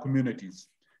need in our communities.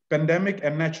 Pandemic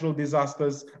and natural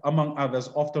disasters, among others,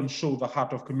 often show the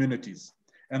heart of communities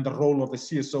and the role of the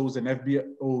CSOs and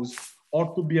FBOs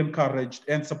ought to be encouraged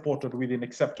and supported within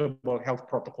acceptable health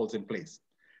protocols in place.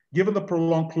 Given the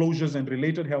prolonged closures and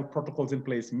related health protocols in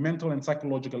place, mental and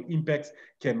psychological impacts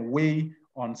can weigh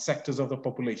on sectors of the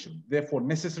population. Therefore,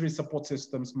 necessary support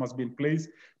systems must be in place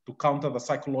to counter the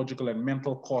psychological and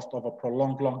mental cost of a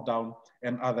prolonged lockdown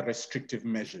and other restrictive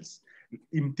measures.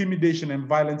 Intimidation and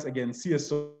violence against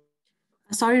GSoD.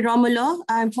 Sorry, Romulo,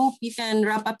 I hope you can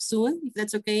wrap up soon, if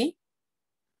that's okay.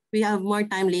 We have more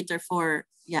time later for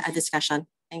a discussion.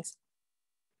 Thanks.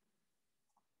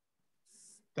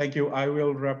 Thank you. I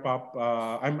will wrap up.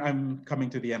 I'm coming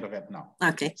to the end of it now.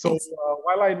 Okay. So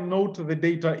while I note the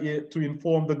data to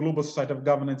inform the Global Society of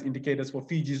Governance indicators for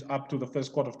Fiji's up to the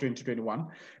first quarter of 2021,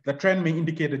 the trend may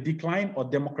indicate a decline or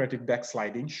democratic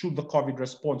backsliding should the COVID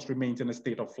response remain in a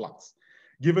state of flux.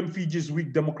 Given Fiji's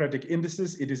weak democratic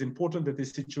indices, it is important that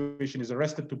this situation is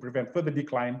arrested to prevent further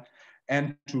decline,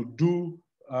 and to do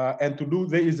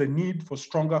there is a need for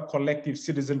stronger collective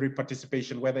citizenry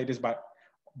participation, whether it is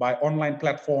by online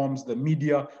platforms, the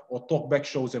media, or talkback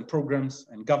shows and programs,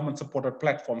 and government-supported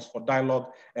platforms for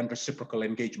dialogue and reciprocal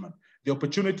engagement. The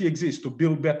opportunity exists to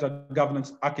build better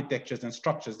governance architectures and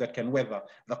structures that can weather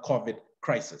the COVID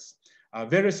crisis.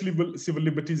 Various civil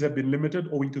liberties have been limited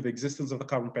owing to the existence of the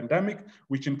current pandemic,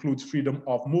 which includes freedom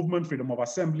of movement, freedom of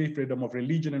assembly, freedom of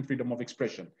religion, and freedom of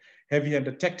expression.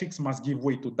 Heavy-handed tactics must give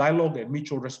way to dialogue and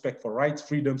mutual respect for rights,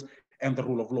 freedoms, and the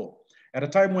rule of law. At a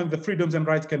time when the freedoms and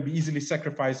rights can be easily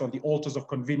sacrificed on the altars of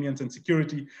convenience and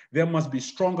security, there must be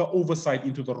stronger oversight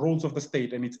into the roles of the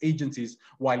state and its agencies,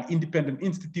 while independent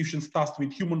institutions tasked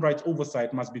with human rights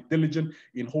oversight must be diligent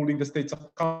in holding the states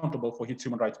accountable for its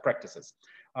human rights practices.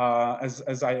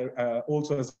 As I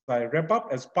wrap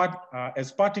up,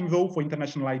 as parting though for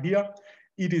international idea,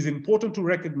 it is important to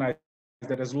recognize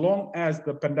that as long as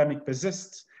the pandemic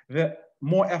persists,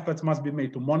 more efforts must be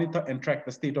made to monitor and track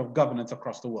the state of governance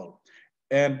across the world.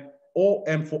 And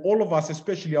for all of us,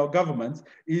 especially our governments,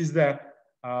 is that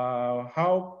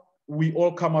how we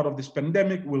all come out of this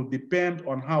pandemic will depend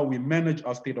on how we manage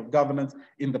our state of governance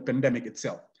in the pandemic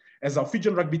itself. As our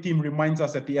Fijian rugby team reminds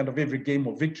us at the end of every game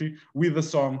of victory with the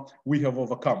song, "We have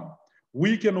overcome."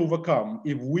 We can overcome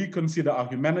if we consider our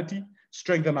humanity,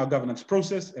 strengthen our governance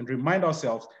process, and remind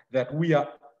ourselves that we are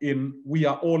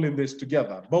all in this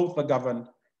together, both the government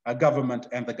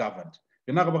and the governed.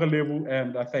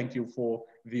 And I thank you for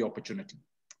the opportunity.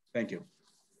 Thank you.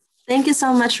 Thank you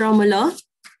so much, Romulo.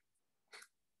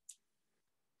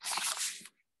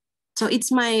 So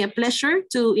it's my pleasure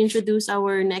to introduce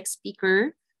our next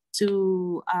speaker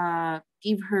to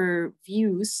give her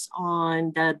views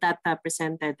on the data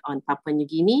presented on Papua New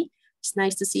Guinea. It's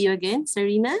nice to see you again,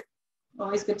 Serena.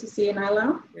 Always good to see you,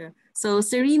 Nyla. Yeah. So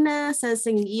Serena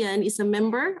Sasengian is a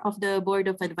member of the Board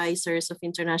of Advisors of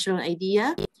International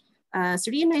IDEA.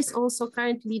 Serena is also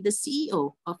currently the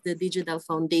CEO of the Digital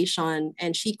Foundation,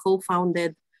 and she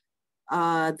co-founded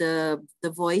the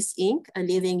Voice Inc., a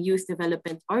living youth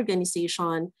development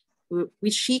organization,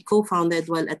 which she co-founded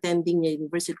while attending the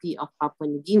University of Papua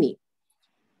New Guinea.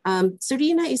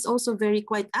 Serena is also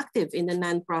quite active in the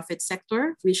nonprofit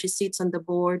sector, which she sits on the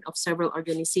board of several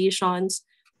organizations,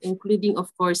 including, of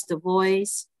course, The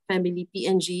Voice, Family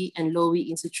PNG, and Lowy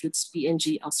Institute's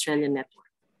PNG Australian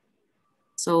Network.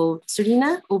 So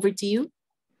Serena, over to you.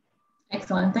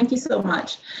 Excellent, thank you so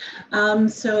much.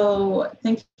 So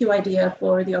thank you, IDEA,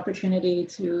 for the opportunity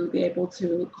to be able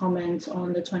to comment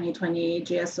on the 2020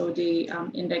 GSoD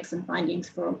index and findings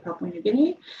for Papua New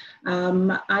Guinea.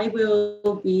 I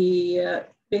will be,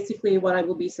 basically what I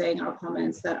will be saying are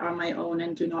comments that are my own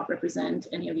and do not represent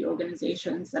any of the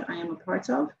organizations that I am a part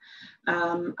of.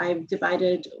 I've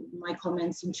divided my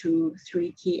comments into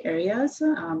 3 key areas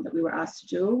that we were asked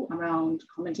to do around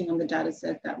commenting on the data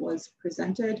set that was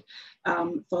presented,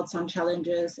 thoughts on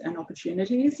challenges and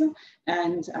opportunities,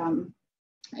 and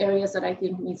areas that I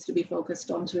think needs to be focused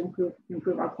on to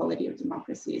improve our quality of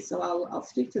democracy. So I'll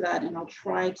stick to that, and I'll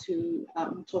try to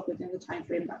talk within the time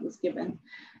frame that was given.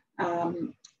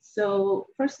 So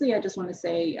firstly, I just want to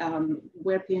say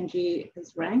where PNG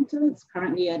is ranked. It's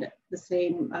currently at the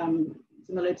same,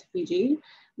 similar to Fiji,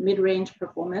 mid-range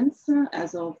performance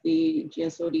as of the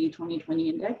GSoD 2020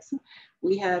 index.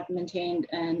 We have maintained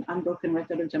an unbroken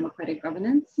record of democratic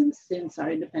governance since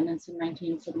our independence in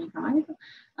 1975.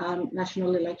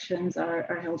 National elections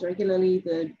are held regularly.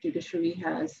 The judiciary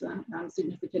has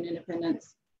significant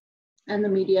independence, and the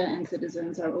media and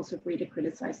citizens are also free to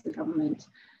criticize the government.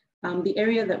 The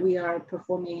area that we are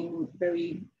performing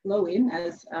very low in,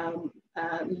 as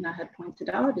Leena had pointed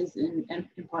out, is in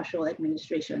impartial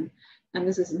administration. And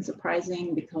this isn't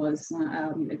surprising because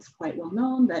it's quite well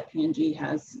known that PNG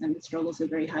has and struggles with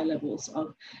very high levels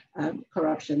of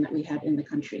corruption that we have in the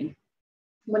country.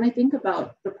 When I think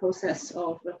about the process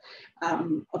of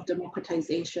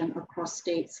democratization across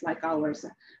states like ours,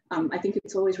 I think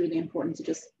it's always really important to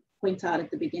just point out at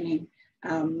the beginning,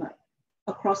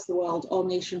 across the world, all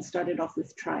nations started off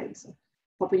with tribes.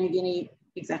 Papua New Guinea,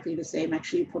 exactly the same,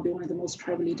 actually probably one of the most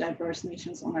tribally diverse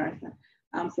nations on earth.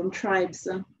 From tribes,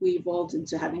 we evolved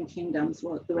into having kingdoms,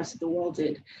 what the rest of the world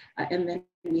did. And then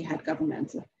we had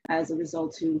governments as a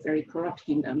result to very corrupt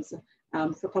kingdoms.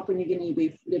 For Papua New Guinea,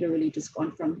 we've literally just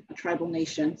gone from a tribal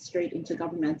nation straight into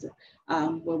government,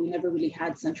 where we never really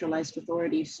had centralized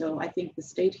authority. So I think the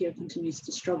state here continues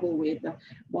to struggle with,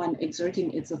 one,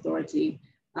 exerting its authority,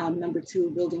 number two,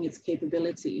 building its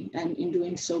capability, and in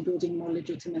doing so, building more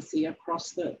legitimacy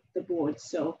across the board.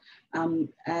 So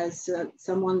as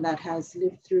someone that has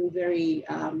lived through very,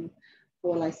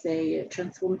 well, I say,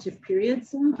 transformative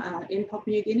periods in Papua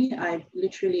New Guinea, I've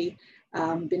literally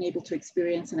been able to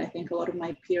experience, and I think a lot of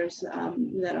my peers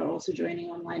that are also joining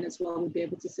online as well would be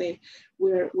able to say,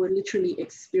 we're literally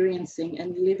experiencing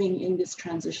and living in this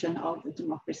transition of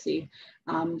democracy.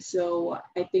 So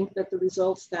I think that the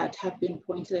results that have been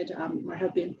pointed or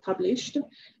have been published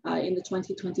in the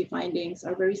 2020 findings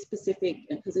are very specific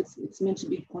because it's meant to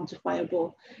be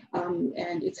quantifiable,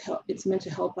 and it's meant to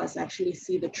help us actually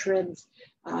see the trends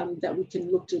that we can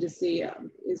look to see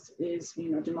is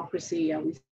democracy, are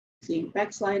we seeing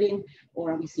backsliding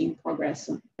or are we seeing progress?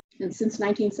 And since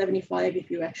 1975, if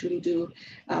you actually do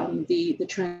the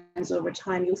trends over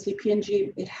time, you'll see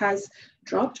PNG, it has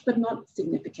dropped, but not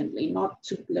significantly, not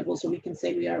to levels where we can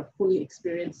say we are fully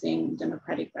experiencing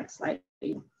democratic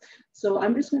backsliding. So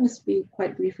I'm just going to speak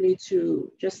quite briefly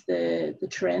to just the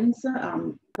trends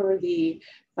per the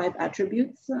 5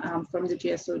 attributes from the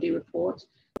GSoD report.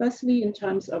 Firstly, in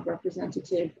terms of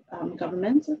representative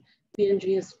government,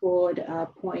 PNG has scored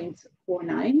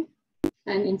 0.49.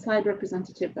 And inside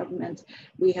representative government,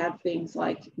 we have things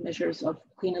like measures of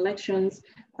clean elections,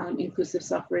 inclusive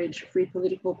suffrage, free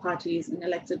political parties, and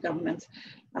elected government.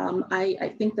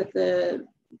 I think that the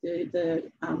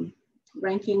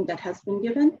ranking that has been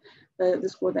given, the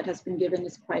score that has been given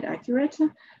is quite accurate.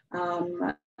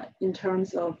 In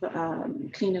terms of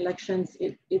clean elections,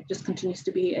 it just continues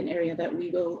to be an area that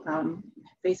we will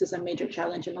face as a major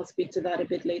challenge, and I'll speak to that a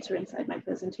bit later inside my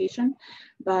presentation.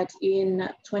 But in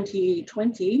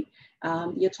 2020,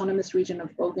 the autonomous region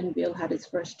of Bougainville had its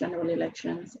first general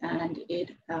elections, and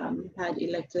it had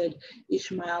elected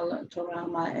Ismail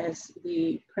Torama as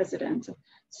the president.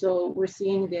 So we're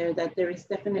seeing there that there is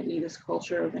definitely this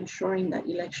culture of ensuring that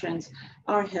elections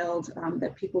are held,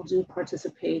 that people do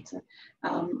participate.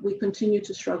 We continue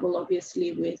to struggle,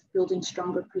 obviously, with building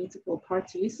stronger political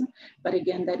parties, but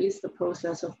again, that is the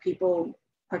process of people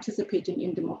participating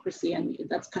in democracy, and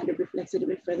that's kind of reflected a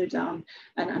bit further down,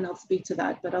 and I'll speak to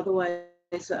that. But otherwise,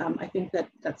 I think that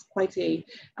that's quite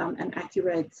an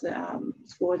accurate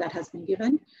score that has been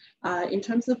given. In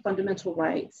terms of fundamental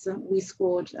rights, we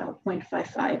scored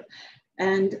 0.55,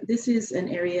 and this is an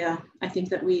area I think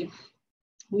that we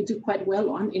do quite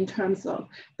well on in terms of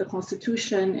the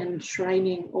Constitution and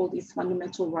enshrining all these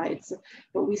fundamental rights,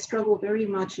 but we struggle very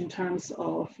much in terms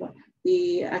of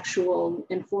the actual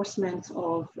enforcement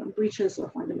of breaches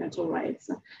of fundamental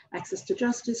rights. Access to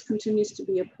justice continues to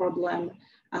be a problem.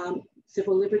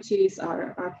 Civil liberties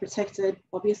are protected.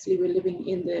 Obviously, we're living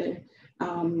in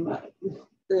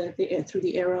through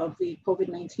the era of the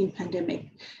COVID-19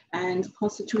 pandemic, and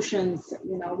constitutions,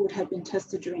 would have been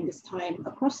tested during this time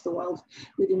across the world,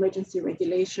 with emergency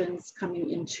regulations coming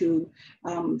into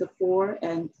the fore,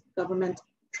 and government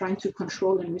trying to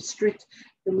control and restrict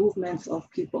the movements of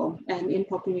people. And in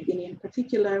Papua New Guinea in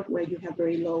particular, where you have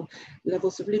very low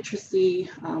levels of literacy,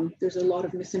 there's a lot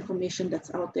of misinformation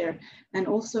that's out there, and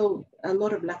also a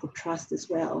lot of lack of trust as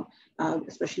well,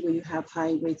 especially where you have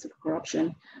high rates of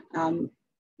corruption.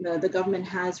 The government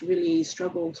has really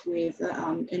struggled with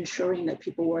ensuring that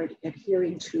people were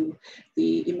adhering to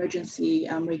the emergency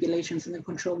regulations and the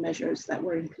control measures that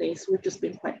were in place. We've just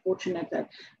been quite fortunate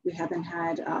that we haven't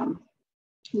had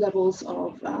levels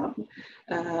of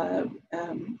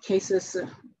cases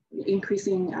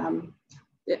increasing.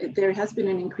 There has been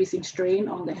an increasing strain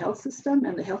on the health system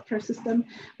and the healthcare system,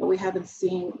 but we haven't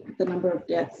seen the number of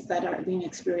deaths that are being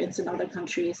experienced in other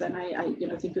countries. And I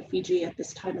think of Fiji at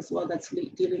this time as well, that's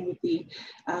dealing with the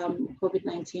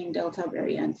COVID-19 Delta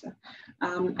variant.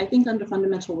 I think under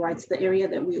fundamental rights, the area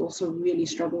that we also really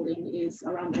struggle in is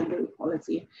around gender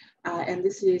equality. And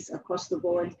this is across the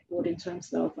board in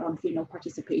terms of female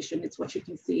participation. It's what you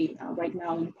can see right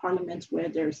now in Parliament, where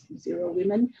there's 0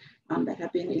 women that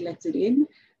have been elected in,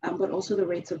 but also the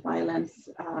rates of violence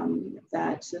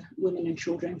that women and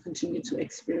children continue to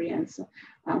experience.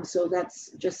 So that's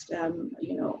just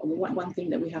one thing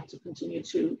that we have to continue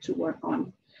to work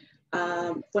on.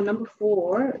 For number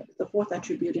 4, the 4th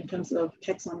attribute in terms of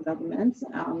checks on government,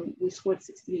 we scored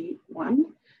 61.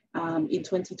 In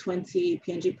 2020,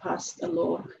 PNG passed a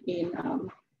law in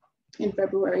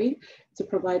February to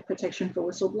provide protection for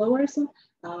whistleblowers.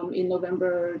 In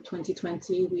November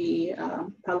 2020,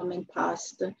 Parliament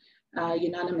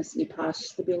unanimously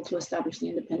passed the bill to establish the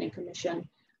Independent Commission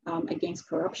against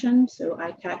Corruption, so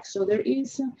ICAC. So there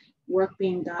is work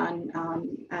being done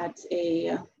at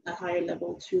a higher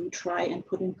level to try and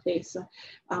put in place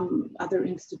other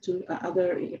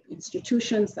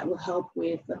institutions that will help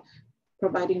with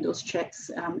providing those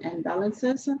checks and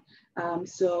balances.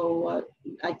 So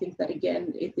I think that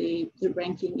again, the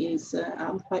ranking is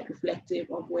quite reflective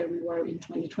of where we were in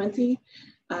 2020.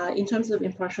 In terms of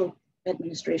impartial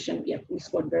administration, yeah, we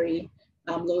scored very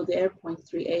low there,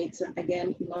 0.38.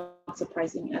 Again, not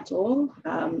surprising at all.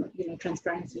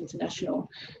 Transparency International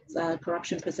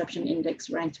Corruption Perception Index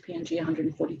ranked PNG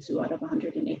 142 out of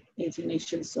 180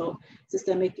 nations. So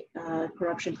systemic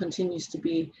corruption continues to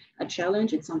be a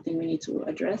challenge. It's something we need to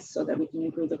address so that we can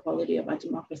improve the quality of our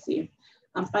democracy.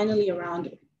 Finally,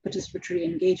 around participatory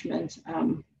engagement,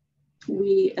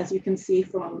 we, as you can see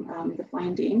from the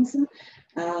findings,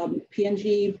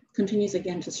 PNG continues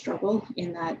again to struggle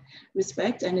in that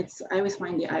respect. And I always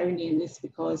find the irony in this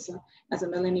because as a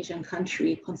Melanesian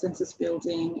country, consensus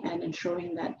building and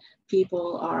ensuring that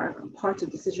people are part of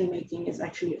decision-making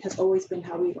has always been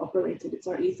how we've operated. It's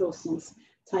our ethos since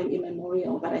time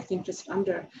immemorial, but I think just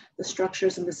under the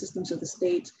structures and the systems of the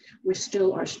state, we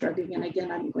still are struggling. And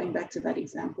again, I'm going back to that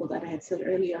example that I had said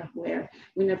earlier, where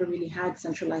we never really had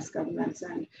centralized governments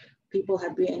and people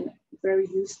have been very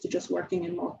used to just working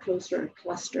in more closer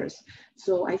clusters.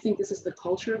 So I think this is the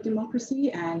culture of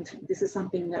democracy, and this is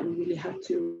something that we really have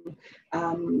to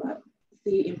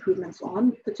see improvements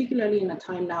on, particularly in a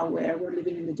time now where we're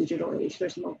living in the digital age.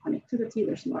 There's more connectivity,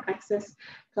 there's more access,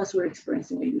 plus we're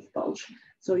experiencing a youth bulge.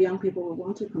 So young people will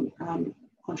want to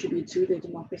contribute to the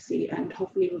democracy, and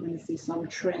hopefully we're going to see some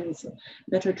trends,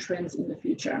 better trends in the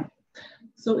future.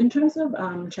 So in terms of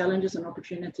challenges and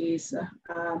opportunities,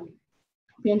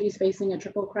 PNG is facing a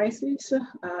triple crisis,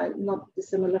 not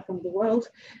dissimilar from the world.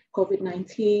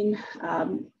 COVID-19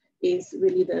 is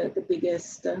really the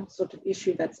biggest sort of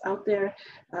issue that's out there.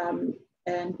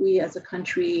 And we as a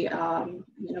country,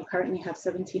 currently have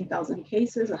 17,000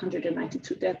 cases,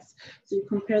 192 deaths. So you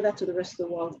compare that to the rest of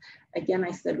the world. Again,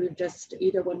 I said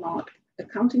we're not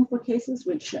accounting for cases,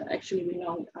 which actually we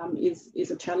know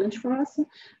is a challenge for us,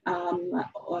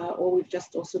 or we've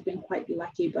just also been quite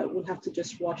lucky, but we'll have to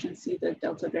just watch and see the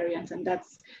Delta variant, and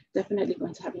that's definitely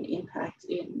going to have an impact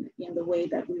in the way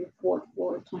that we report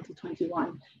for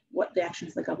 2021, what the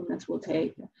actions the government will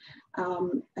take.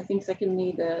 I think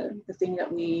secondly, the thing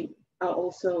that we are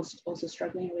also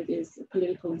struggling with is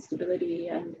political instability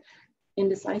and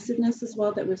indecisiveness as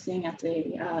well that we're seeing at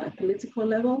a political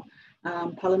level.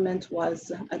 Parliament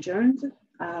was adjourned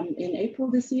in April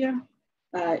this year.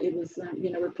 It was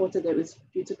reported that it was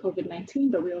due to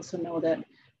COVID-19, but we also know that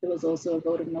there was also a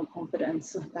vote of no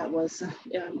confidence that was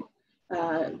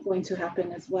going to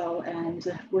happen as well. And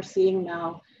we're seeing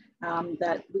now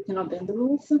that we cannot bend the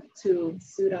rules to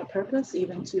suit our purpose,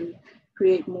 even to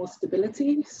create more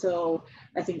stability. So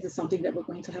I think this is something that we're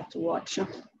going to have to watch.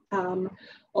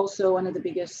 Also, one of the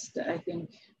biggest, I think,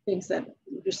 things that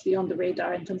just beyond the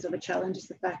radar in terms of a challenge is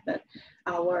the fact that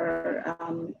our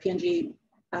PNG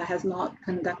has not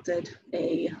conducted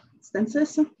a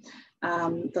census.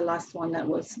 The last one that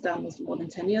was done was more than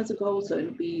 10 years ago. So it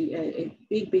would be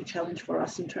a big challenge for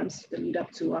us in terms of the lead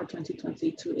up to our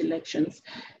 2022 elections.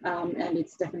 And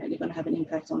it's definitely going to have an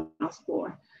impact on our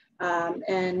score.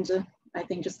 And I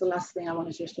think just the last thing I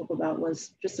wanted to just talk about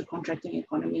was just the contracting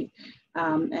economy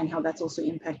and how that's also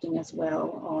impacting as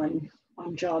well on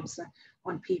jobs,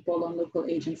 on people, on local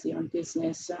agency, on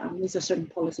business. These are certain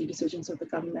policy decisions of the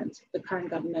government, the current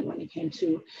government, when it came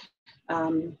to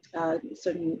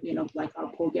certain, like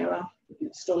our POGERA,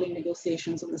 stalling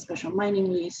negotiations on the special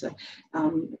mining lease,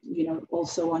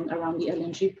 also around the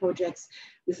LNG projects.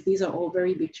 These are all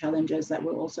very big challenges that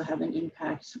will also have an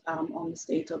impact on the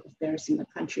state of affairs in the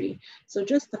country. So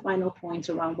just the final point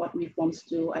around what reforms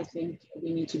do, I think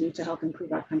we need to do to help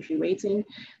improve our country rating.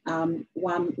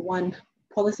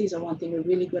 Policies are one thing we're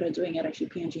really good at doing it. Actually,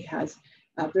 PNG has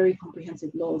very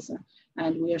comprehensive laws,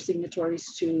 and we are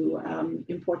signatories to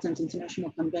important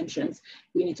international conventions.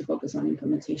 We need to focus on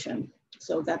implementation.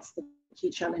 So that's the key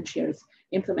challenge here, is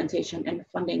implementation and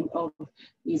funding of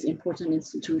these important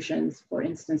institutions. For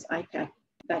instance, ICAC,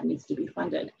 that needs to be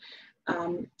funded.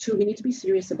 2, we need to be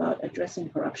serious about addressing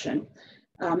corruption.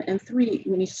 And 3,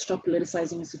 we need to stop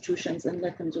politicizing institutions and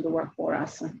let them do the work for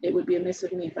us. It would be amiss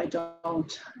of me if I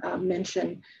don't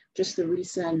mention just the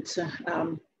recent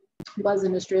buzz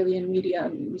in Australian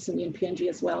media, recently in PNG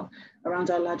as well,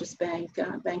 around our largest bank,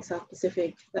 Bank South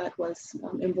Pacific, that was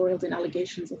embroiled in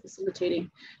allegations of facilitating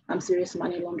serious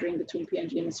money laundering between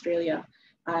PNG and Australia,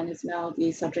 and is now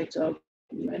the subject of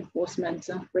enforcement,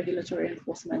 regulatory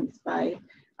enforcement by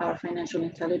our financial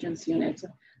intelligence unit.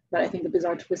 But I think the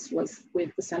bizarre twist was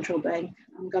with the central bank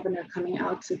governor coming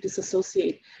out to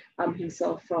disassociate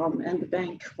himself from, and the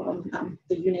bank from,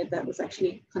 the unit that was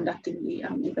actually conducting the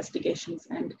investigations.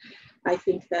 And I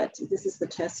think that this is the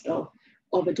test of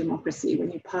a democracy,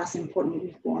 when you pass important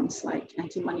reforms like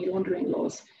anti-money laundering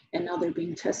laws, and now they're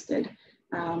being tested.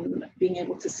 Being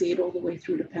able to see it all the way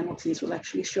through to penalties will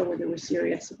actually show whether we're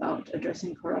serious about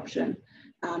addressing corruption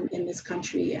in this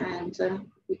country. And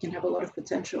we can have a lot of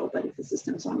potential, but if the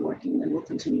systems aren't working, then we'll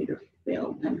continue to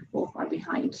fail and fall far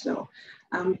behind. So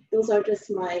those are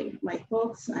just my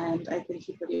thoughts, and I thank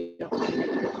you for the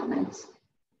opportunity to comment.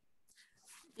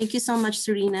 Thank you so much,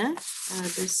 Serena.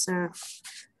 There's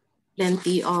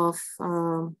plenty of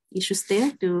issues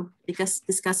there to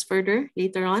discuss further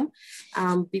later on.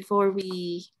 Before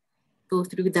we go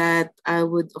through that, I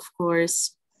would, of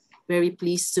course, very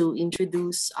pleased to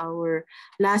introduce our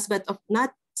last, but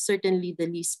not certainly the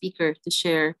least speaker, to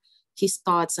share his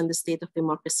thoughts on the state of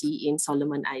democracy in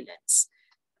Solomon Islands.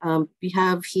 We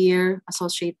have here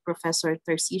Associate Professor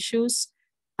Tarcisius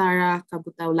Tara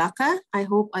Kabutaulaka. I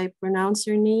hope I pronounced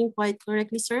your name quite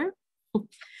correctly, sir.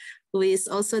 Who is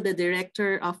also the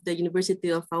director of the University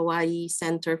of Hawaii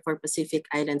Center for Pacific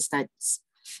Island Studies.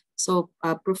 So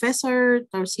Professor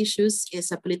Tarcisius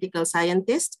is a political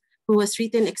scientist who has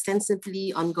written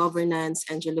extensively on governance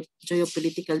and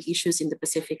geopolitical issues in the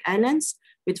Pacific Islands,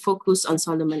 with focus on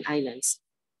Solomon Islands.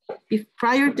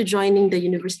 Prior to joining the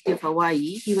University of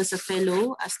Hawaii, he was a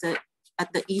fellow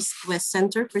at the East-West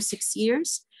Center for 6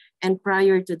 years. And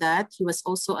prior to that, he was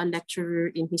also a lecturer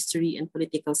in history and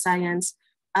political science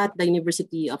at the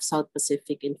University of South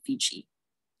Pacific in Fiji.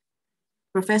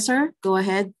 Professor, go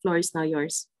ahead, floor is now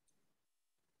yours.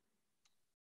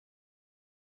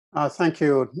 Thank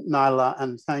you, Nyla,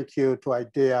 and thank you to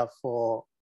IDEA for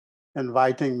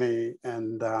inviting me.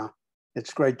 And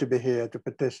it's great to be here to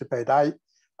participate.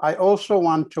 I also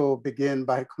want to begin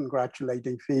by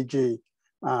congratulating Fiji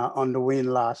on the win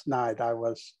last night. I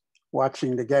was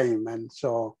watching the game, and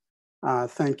so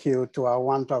thank you to our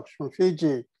Wantoks from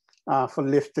Fiji for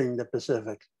lifting the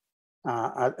Pacific,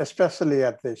 especially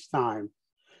at this time.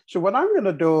 So what I'm going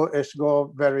to do is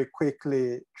go very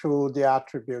quickly through the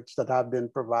attributes that have been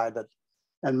provided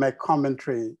and make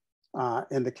commentary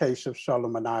in the case of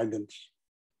Solomon Islands.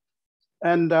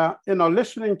 And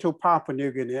listening to Papua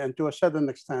New Guinea, and to a certain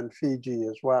extent Fiji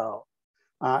as well,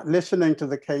 listening to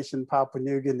the case in Papua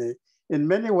New Guinea, in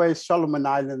many ways Solomon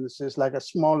Islands is like a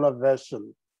smaller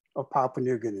version of Papua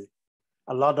New Guinea.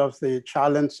 A lot of the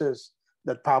challenges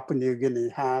that Papua New Guinea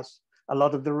has, a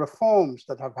lot of the reforms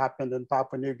that have happened in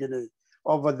Papua New Guinea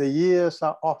over the years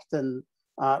are often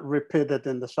repeated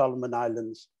in the Solomon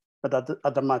Islands, but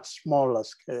at a much smaller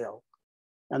scale.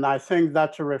 And I think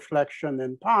that's a reflection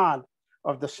in part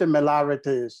of the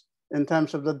similarities in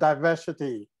terms of the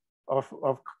diversity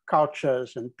of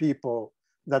cultures and people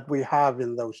that we have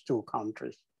in those two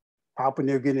countries. Papua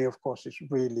New Guinea, of course, is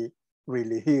really,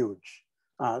 really huge.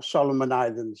 Solomon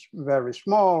Islands, very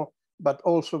small, but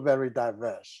also very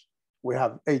diverse. We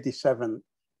have 87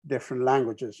 different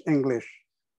languages. English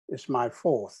is my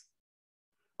fourth.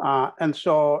 And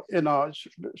so,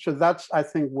 so that's, I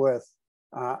think, worth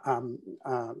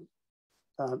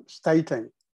stating.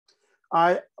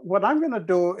 What I'm going to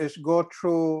do is go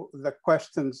through the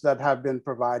questions that have been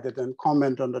provided and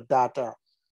comment on the data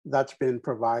that's been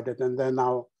provided. And then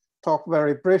I'll talk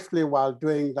very briefly while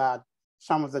doing that,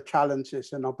 some of the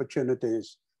challenges and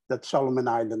opportunities that Solomon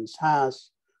Islands has,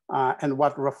 and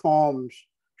what reforms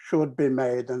should be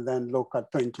made, and then look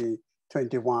at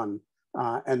 2021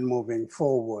 and moving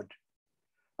forward.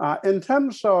 In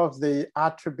terms of the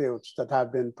attributes that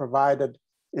have been provided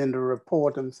in the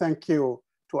report, and thank you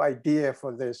to IDEA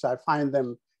for this, I find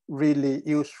them really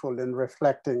useful in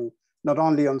reflecting not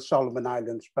only on Solomon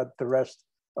Islands, but the rest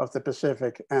of the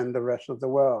Pacific and the rest of the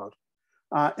world.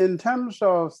 In terms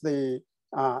of the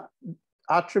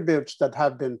attributes that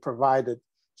have been provided,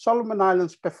 Solomon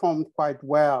Islands performed quite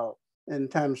well in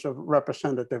terms of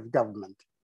representative government,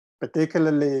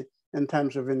 particularly in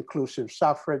terms of inclusive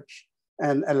suffrage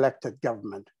and elected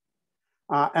government.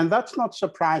 And that's not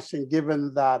surprising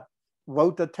given that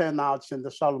voter turnouts in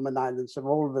the Solomon Islands have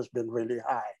always been really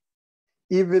high.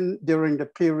 Even during the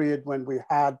period when we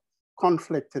had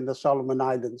conflict in the Solomon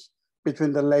Islands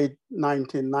between the late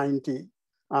 1990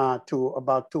 to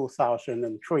about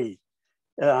 2003,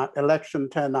 election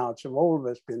turnouts have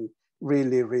always been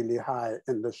really, really high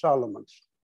in the Solomons.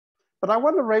 But I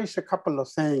want to raise a couple of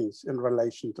things in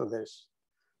relation to this.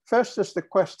 First is the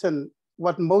question,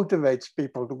 what motivates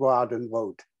people to go out and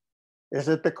vote? Is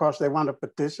it because they want to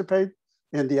participate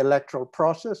in the electoral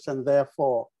process and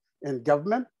therefore in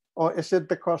government? Or is it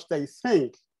because they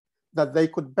think that they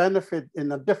could benefit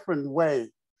in a different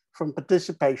way from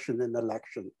participation in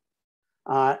election?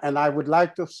 And I would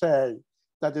like to say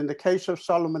that in the case of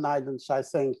Solomon Islands, I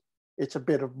think it's a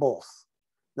bit of both,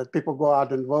 that people go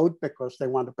out and vote because they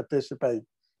want to participate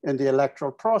in the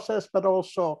electoral process, but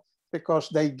also because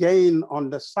they gain on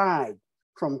the side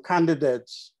from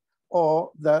candidates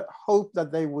or the hope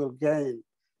that they will gain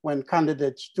when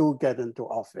candidates do get into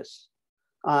office.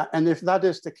 And if that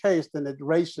is the case, then it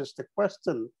raises the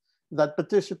question that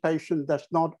participation does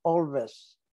not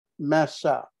always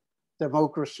measure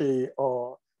democracy,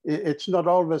 or it's not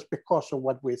always because of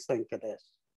what we think it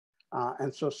is.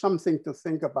 And so something to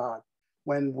think about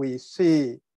when we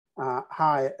see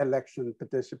high election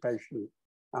participation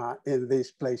in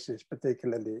these places,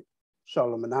 particularly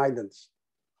Solomon Islands.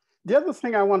 The other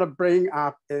thing I want to bring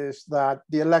up is that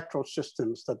the electoral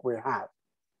systems that we have,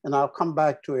 and I'll come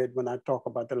back to it when I talk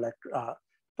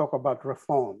about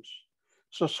reforms.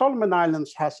 So Solomon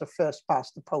Islands has a first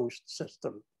past the post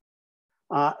system.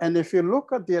 And if you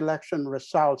look at the election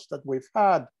results that we've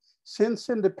had since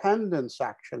independence,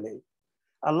 actually,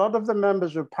 a lot of the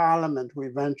members of parliament who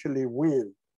eventually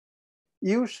win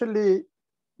usually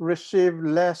receive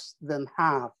less than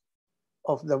half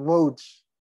of the votes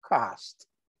cast.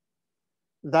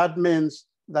 That means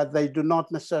that they do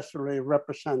not necessarily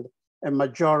represent a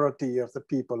majority of the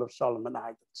people of Solomon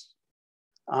Islands.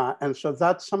 And so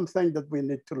that's something that we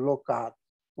need to look at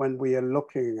when we are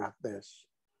looking at this,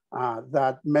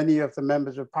 that many of the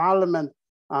members of parliament,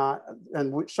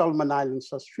 and Solomon Islands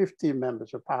has 50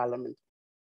 members of parliament,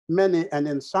 many, and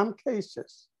in some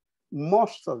cases,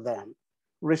 most of them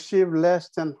receive less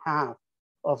than half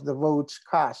of the votes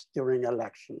cast during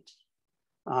elections.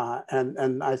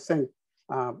 And I think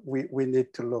we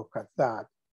need to look at that.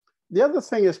 The other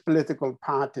thing is political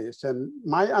parties. And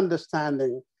my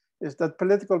understanding is that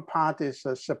political parties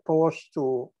are supposed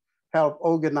to help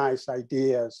organize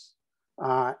ideas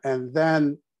and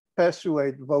then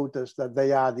persuade voters that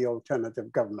they are the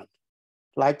alternative government.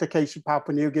 Like the case of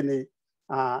Papua New Guinea,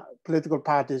 political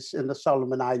parties in the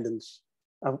Solomon Islands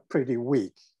are pretty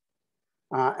weak.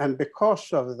 And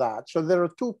because of that, so there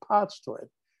are two parts to it.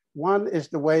 One is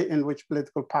the way in which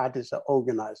political parties are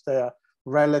organized. They are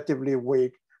relatively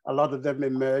weak. A lot of them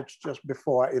emerged just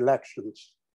before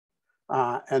elections.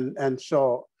 And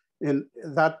so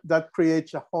that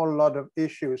creates a whole lot of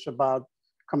issues about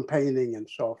campaigning and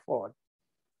so forth.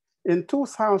 In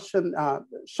 2000,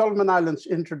 Solomon Islands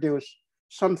introduced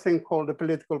something called the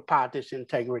Political Parties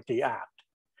Integrity Act,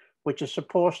 which is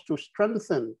supposed to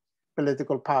strengthen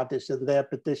political parties in their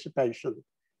participation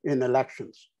in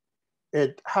elections.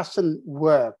 It hasn't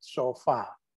worked so far.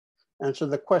 And so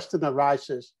the question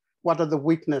arises, what are the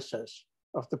weaknesses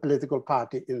of the Political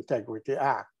Party Integrity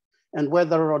Act? And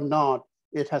whether or not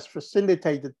it has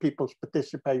facilitated people's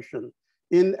participation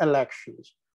in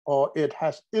elections, or it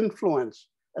has influenced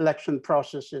election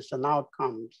processes and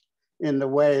outcomes in the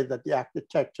way that the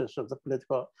architectures of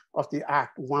the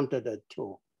act wanted it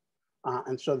to.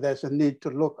 And so there's a need to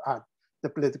look at the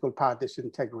Political Parties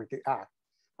Integrity Act.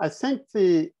 I think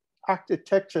the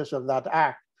architectures of that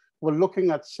act were looking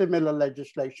at similar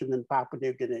legislation in Papua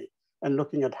New Guinea and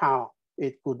looking at how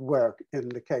it could work in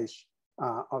the case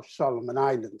of Solomon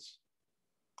Islands.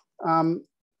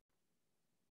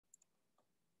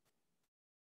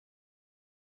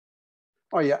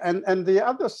 Oh yeah, and the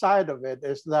other side of it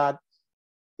is that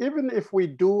even if we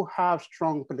do have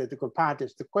strong political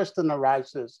parties, the question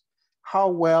arises, how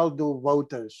well do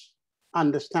voters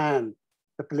understand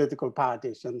the political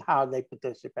parties and how they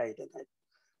participate in it?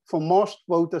 For most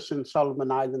voters in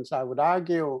Solomon Islands, I would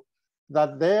argue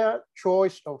that their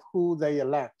choice of who they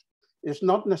elect is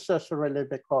not necessarily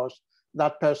because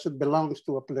that person belongs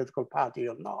to a political party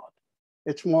or not.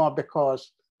 It's more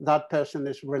because that person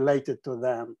is related to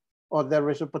them, or there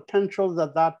is a potential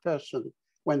that that person,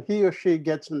 when he or she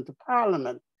gets into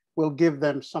parliament, will give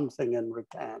them something in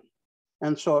return.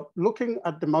 And so looking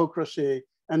at democracy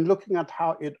and looking at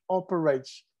how it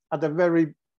operates at a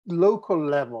very local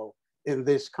level in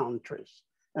these countries,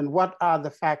 and what are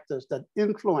the factors that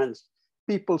influence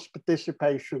people's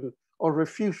participation or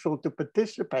refusal to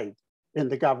participate in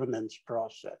the governance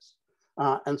process.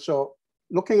 And so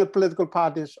looking at political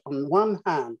parties on one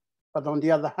hand, but on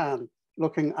the other hand,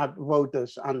 looking at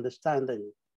voters'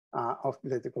 understanding of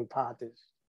political parties.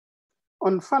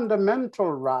 On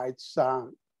fundamental rights,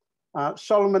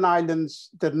 Solomon Islands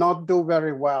did not do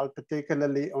very well,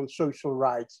 particularly on social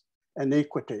rights and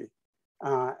equity.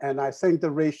 And I think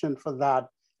the reason for that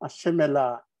are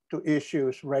similar to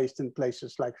issues raised in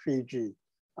places like Fiji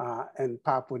and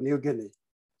Papua New Guinea.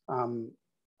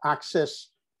 Access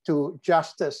to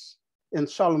justice in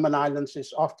Solomon Islands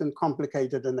is often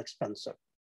complicated and expensive.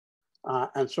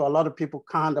 And so a lot of people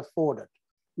can't afford it.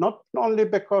 Not only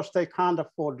because they can't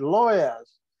afford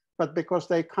lawyers, but because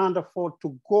they can't afford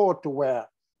to go to where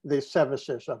these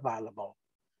services are available.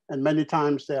 And many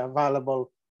times they're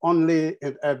available only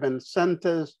in urban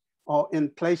centers or in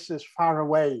places far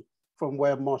away from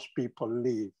where most people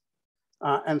live.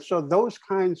 And so those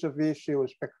kinds of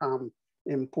issues become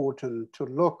important to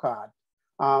look at.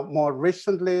 More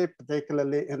recently,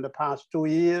 particularly in the past 2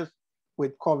 years,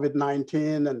 with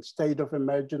COVID-19 and state of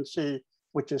emergency,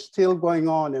 which is still going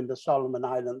on in the Solomon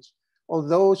Islands.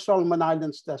 Although Solomon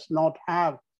Islands does not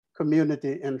have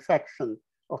community infection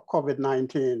of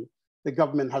COVID-19, the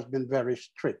government has been very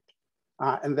strict.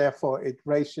 And therefore it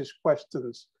raises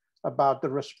questions about the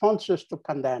responses to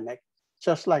pandemic,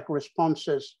 just like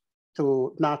responses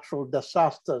to natural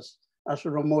disasters, as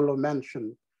Romulo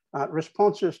mentioned,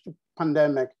 responses to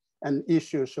pandemic and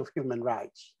issues of human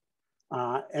rights.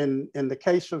 In the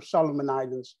case of Solomon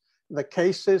Islands, the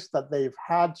cases that they've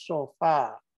had so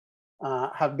far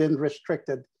have been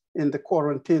restricted in the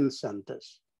quarantine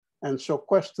centers. And so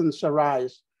questions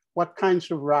arise, what kinds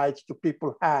of rights do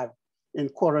people have in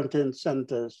quarantine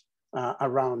centers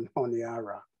around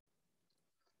Honiara?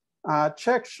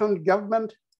 Checks on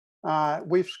government,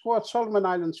 Solomon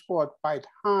Islands scored quite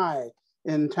high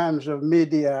in terms of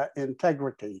media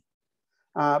integrity.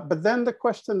 But then the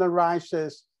question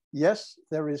arises, yes,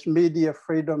 there is media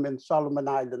freedom in Solomon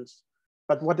Islands,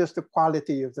 but what is the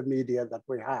quality of the media that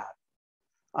we have?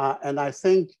 And I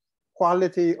think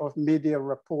quality of media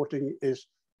reporting is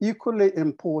equally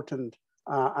important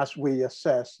as we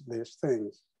assess these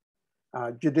things.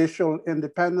 Judicial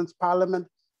independence, parliament,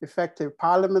 effective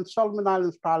parliament. Solomon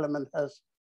Islands Parliament has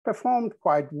performed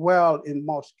quite well in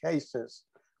most cases.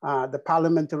 The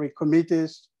parliamentary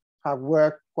committees have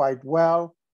worked quite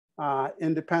well.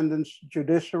 Independent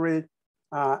judiciary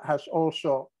has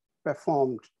also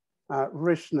performed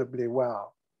reasonably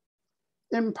well.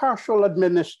 Impartial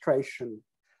administration,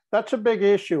 that's a big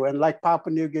issue. And like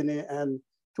Papua New Guinea and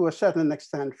to a certain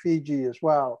extent Fiji as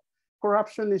well,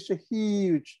 corruption is a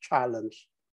huge challenge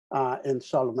in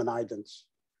Solomon Islands.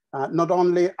 Not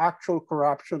only actual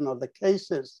corruption or the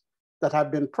cases that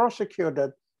have been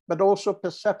prosecuted, but also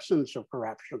perceptions of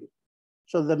corruption.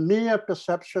 So the mere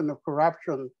perception of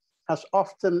corruption has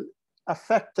often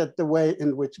affected the way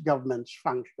in which governments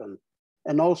function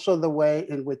and also the way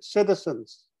in which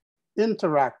citizens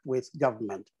interact with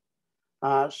government.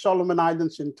 Solomon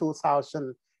Islands in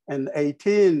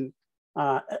 2018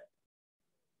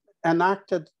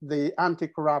 enacted the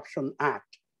Anti-Corruption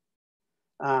Act.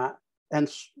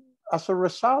 And as a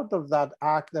result of that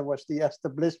act, there was the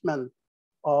establishment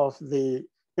of the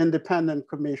Independent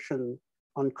Commission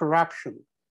on Corruption.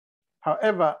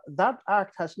 However, that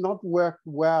act has not worked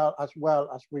well as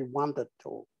we wanted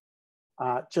to.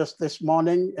 Just this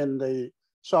morning in the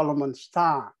Solomon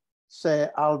Star,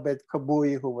 Sir Albert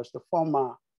Kabui, who was the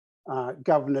former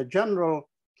Governor General,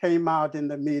 came out in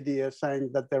the media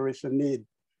saying that there is a need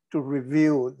to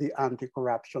review the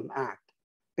Anti-Corruption Act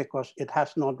because it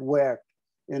has not worked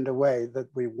in the way that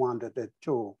we wanted it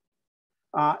to.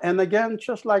 And again,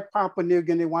 just like Papua New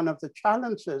Guinea, one of the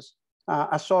challenges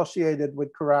associated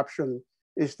with corruption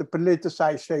is the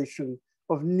politicization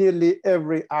of nearly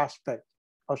every aspect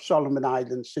of Solomon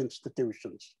Islands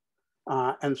institutions.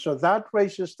 And so that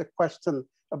raises the question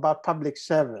about public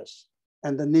service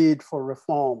and the need for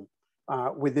reform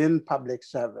within public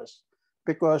service,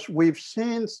 because we've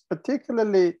seen,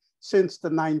 particularly since the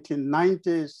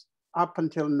 1990s up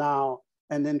until now,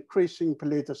 an increasing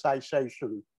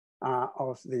politicization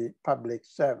of the public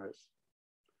service.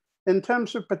 In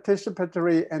terms of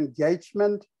participatory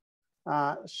engagement,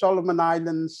 Solomon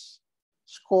Islands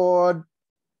scored,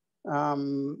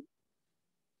 in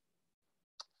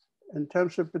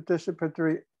terms of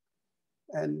participatory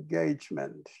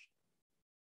engagement,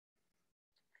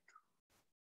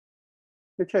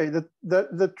 Okay,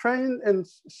 the trend in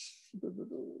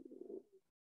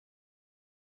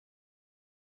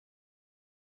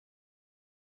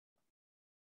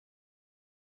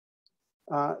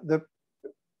the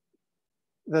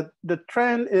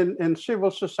trend in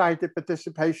civil society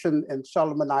participation in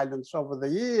Solomon Islands over the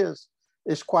years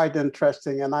is quite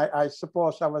interesting. And I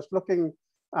suppose I was looking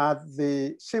at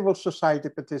the civil society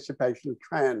participation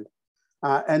trend.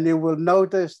 And you will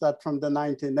notice that from the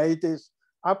 1980s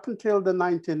up until the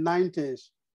 1990s,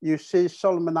 you see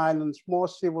Solomon Islands, more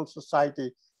civil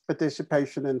society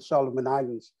participation in Solomon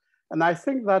Islands. And I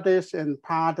think that is in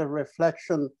part a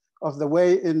reflection of the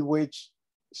way in which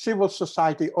civil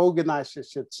society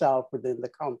organizes itself within the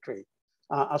country,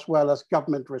 as well as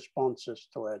government responses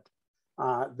to it.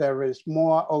 There is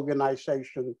more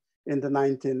organization in the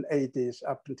 1980s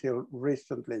up until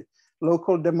recently.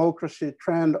 Local democracy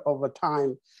trend over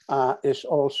time is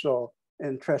also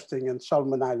interesting, and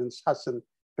Solomon Islands hasn't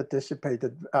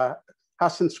participated,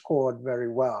 hasn't scored very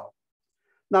well.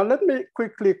 Now, let me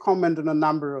quickly comment on a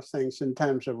number of things in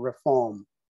terms of reform.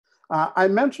 I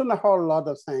mentioned a whole lot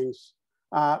of things,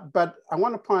 but I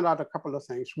want to point out a couple of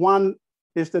things. One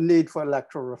is the need for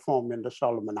electoral reform in the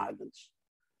Solomon Islands,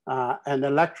 and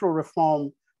electoral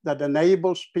reform that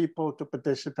enables people to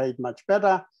participate much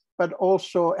better, but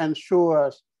also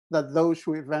ensures that those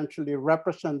who eventually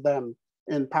represent them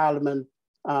in parliament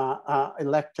are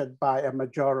elected by a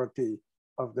majority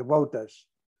of the voters.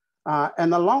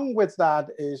 And along with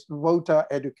that is voter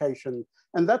education.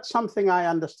 And that's something I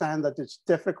understand that it's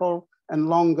difficult and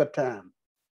longer term.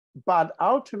 But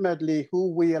ultimately,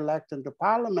 who we elect into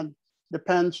parliament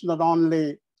depends not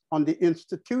only on the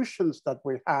institutions that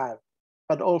we have,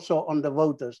 but also on the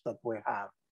voters that we have.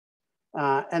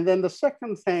 And then the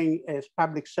second thing is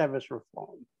public service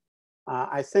reform.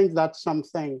 I think that's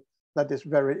something that is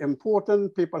very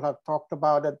important. People have talked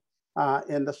about it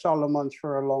in the Solomons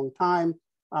for a long time,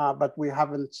 but we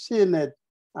haven't seen it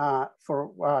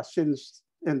since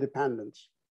independence.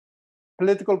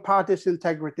 Political Parties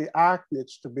Integrity Act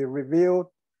needs to be reviewed.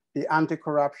 The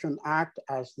Anti-Corruption Act,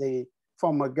 as the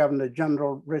former Governor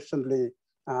General recently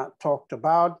talked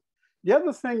about. The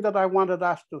other thing that I wanted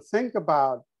us to think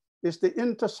about is the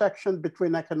intersection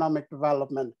between economic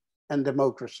development and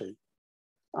democracy.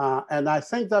 And I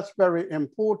think that's very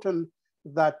important,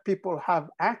 that people have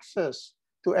access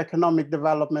to economic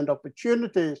development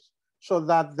opportunities so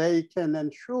that they can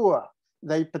ensure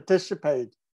they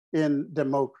participate in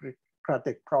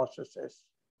democratic processes.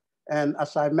 And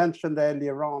as I mentioned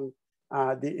earlier on,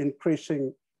 the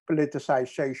increasing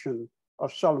politicization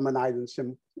of Solomon Islands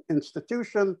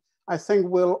institution, I think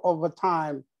will over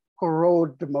time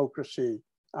corrode democracy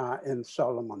in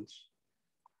Solomons.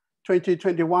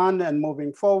 2021 and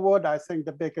moving forward, I think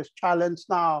the biggest challenge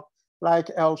now, like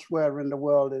elsewhere in the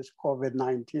world, is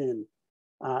COVID-19.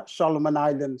 Solomon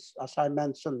Islands, as I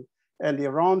mentioned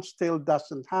earlier on, still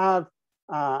doesn't have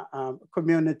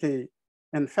community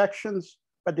infections,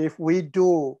 but if we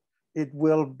do, it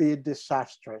will be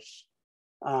disastrous.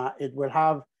 It will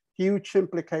have huge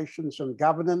implications on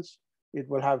governance. It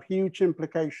will have huge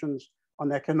implications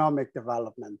on economic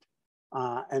development.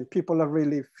 And people are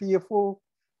really fearful.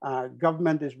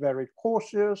 Government is very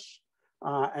cautious,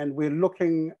 and we're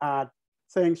looking at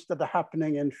things that are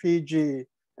happening in Fiji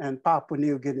and Papua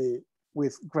New Guinea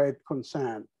with great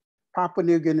concern. Papua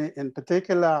New Guinea in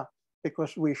particular,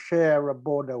 because we share a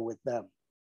border with them.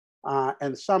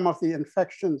 And some of the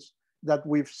infections that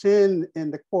we've seen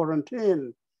in the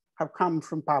quarantine have come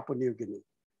from Papua New Guinea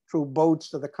through boats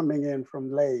that are coming in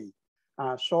from Lae.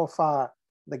 So far,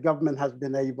 the government has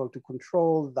been able to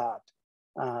control that,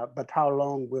 but how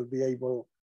long we'll be able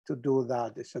to do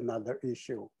that is another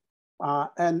issue.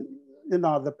 And you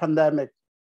know, the pandemic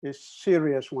is a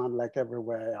serious one like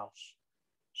everywhere else.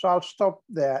 So I'll stop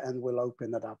there and we'll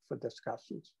open it up for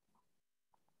discussions.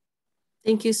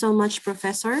 Thank you so much,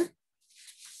 Professor.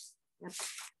 Yep.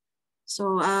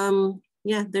 So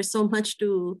yeah, there's so much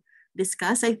to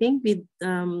discuss, I think, with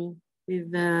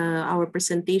our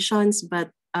presentations,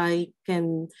 but I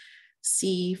can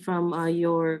see from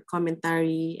your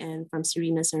commentary and from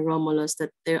Serena's and Romulus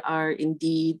that there are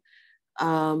indeed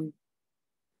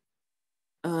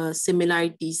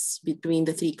similarities between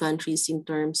the three countries in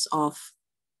terms of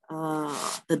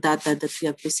the data that we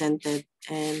have presented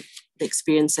and the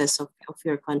experiences of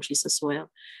your countries as well.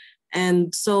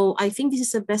 And so I think this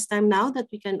is the best time now that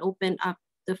we can open up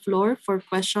the floor for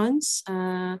questions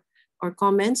or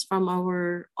comments from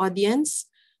our audience.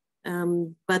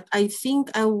 But I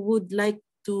think I would like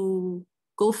to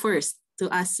go first to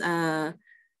ask,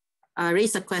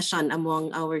 raise a question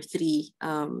among our three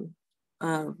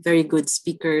very good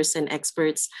speakers and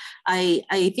experts.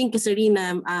 I think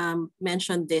Serena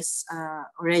mentioned this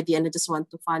already, and I just want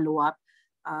to follow up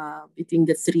between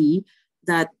the three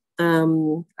that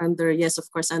under, yes,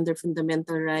 of course, under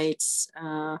fundamental rights,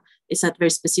 it's not very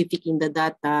specific in the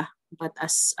data, but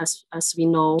as we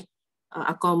know,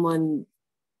 a common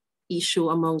issue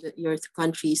among your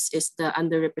countries is the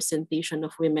underrepresentation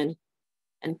of women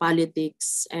in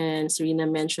politics. And Serena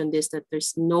mentioned this, that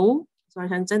there's no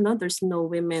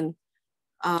women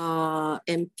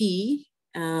MP.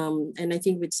 And I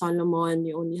think with Solomon,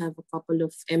 you only have a couple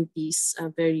of MPs,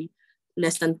 very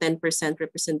less than 10%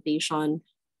 representation.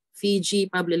 Fiji,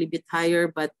 probably a bit higher,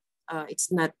 but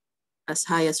it's not as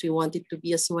high as we want it to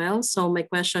be as well. So my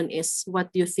question is,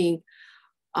 what do you think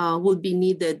would be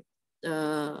needed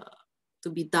to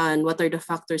be done? What are the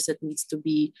factors that needs to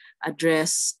be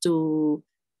addressed to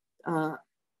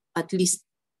at least,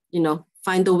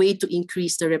 find a way to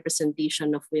increase the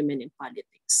representation of women in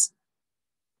politics?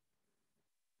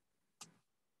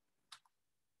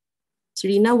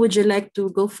 Serena, would you like to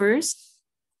go first?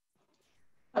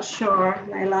 Sure,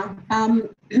 Nyla.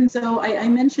 So I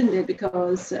mentioned it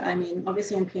because,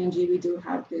 obviously in PNG, we do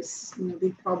have this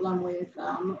big problem with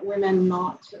women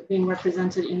not being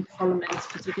represented in parliament,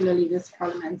 particularly this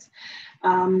parliament.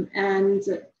 And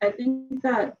I think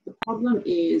that the problem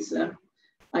is,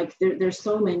 there's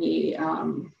so many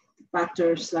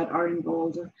factors that are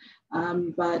involved.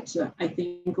 But I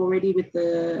think already with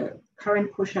the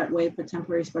current push that way for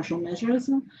temporary special measures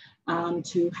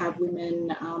to have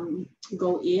women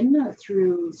go in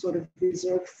through sort of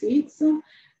reserved seats,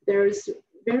 there's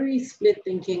very split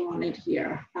thinking on it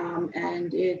here.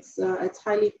 And it's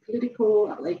highly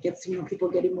political, people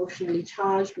get emotionally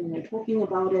charged when they're talking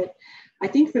about it. I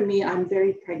think for me, I'm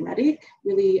very pragmatic,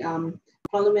 really.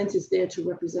 Parliament is there to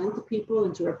represent the people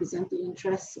and to represent the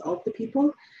interests of the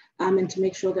people. And to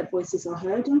make sure that voices are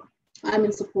heard. I'm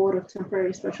in support of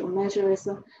temporary special measures.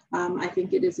 I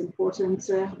think it is important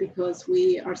because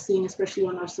we are seeing, especially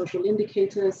on our social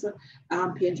indicators,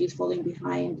 PNG is falling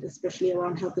behind, especially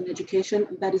around health and education.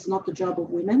 That is not the job of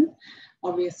women,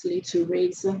 obviously, to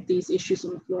raise these issues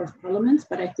on the floor of Parliament,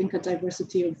 but I think a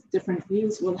diversity of different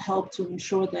views will help to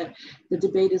ensure that the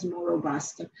debate is more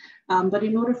robust. But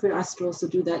in order for us to also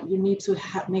do that, you need to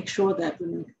make sure that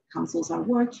women councils are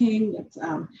working,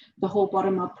 that the whole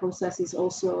bottom-up process is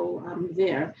also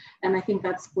there. And I think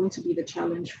that's going to be the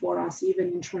challenge for us,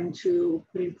 even in trying to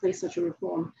put in place such a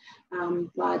reform.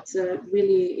 But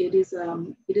really, it is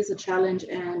a challenge,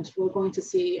 and we're going to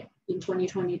see in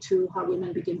 2022 how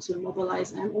women begin to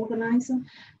mobilize and organize.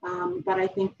 But I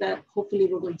think that hopefully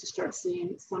we're going to start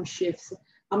seeing some shifts.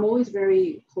 I'm always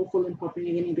very hopeful in Papua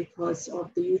New Guinea because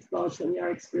of the youth bulge that we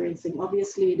are experiencing.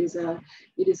 Obviously, it is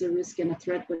a risk and a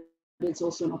threat, but it's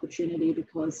also an opportunity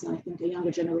because I think a younger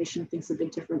generation thinks a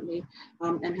bit differently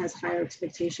and has higher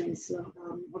expectations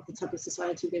of the type of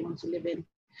society they want to live in.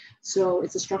 So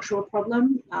it's a structural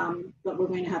problem, but we're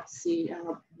going to have to see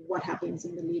what happens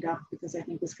in the lead up, because I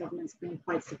think this government's been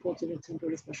quite supportive of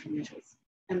temporary special measures.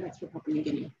 And that's for Papua New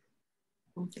Guinea.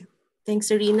 Okay. Thanks,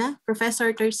 Serena.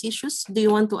 Professor Tarsicius, do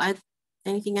you want to add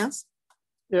anything else?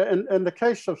 Yeah, in the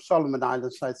case of Solomon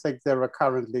Islands, I think there are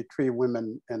currently 3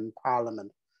 women in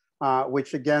parliament,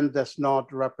 which again does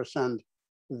not represent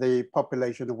the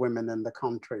population of women in the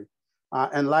country.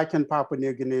 And like in Papua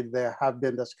New Guinea, there have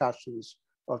been discussions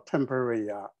of temporary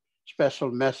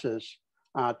special measures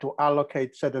to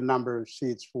allocate certain number of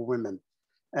seats for women.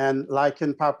 And like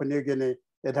in Papua New Guinea,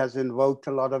 it has invoked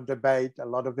a lot of debate, a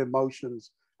lot of emotions,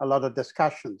 a lot of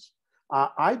discussions.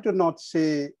 I do not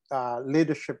see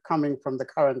leadership coming from the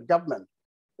current government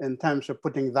in terms of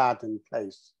putting that in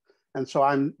place. And so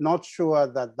I'm not sure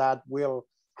that that will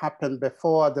happen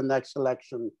before the next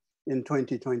election in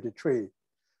 2023.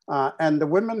 And the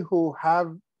women who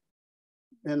have,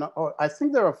 I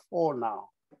think there are 4 now.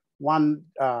 One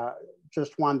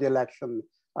just won the election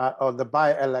or the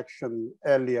by-election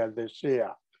earlier this year.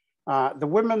 The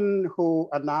women who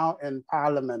are now in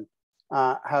parliament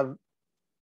have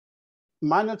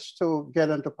managed to get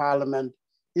into parliament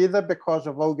either because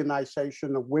of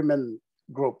organization of women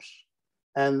groups,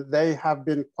 and they have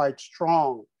been quite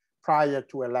strong prior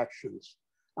to elections.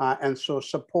 And so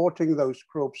supporting those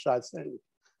groups, I think,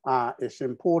 is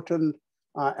important.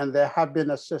 And there have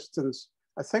been assistance,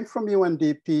 I think, from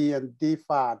UNDP and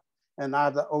DFAD and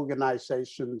other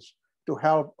organizations to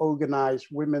help organize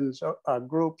women's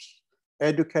groups,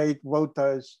 educate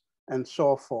voters, and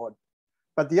so forth.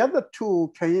 But the other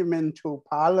 2 came into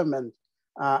parliament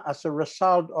as a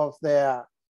result of their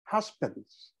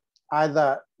husbands,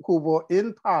 either who were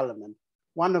in parliament.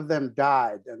 One of them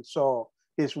died, and so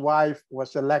his wife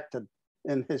was elected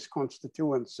in his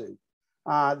constituency.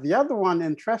 The other one,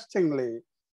 interestingly,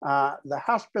 the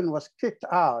husband was kicked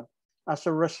out as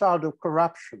a result of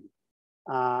corruption.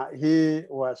 He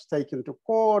was taken to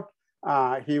court,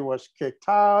 he was kicked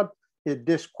out, he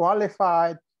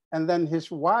disqualified, and then his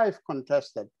wife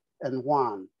contested and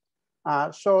won.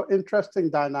 So interesting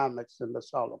dynamics in the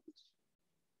Solomons.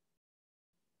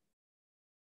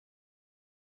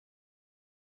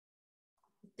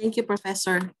 Thank you,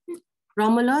 Professor.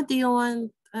 Romulo, do you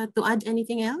want to add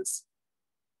anything else?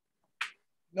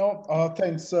 No,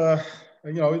 thanks.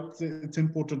 It's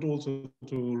important also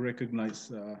to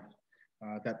recognize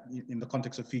that in the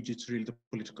context of Fiji, it's really the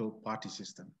political party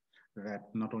system that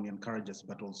not only encourages,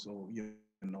 but also,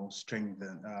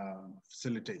 strengthens,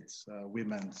 facilitates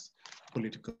women's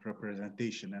political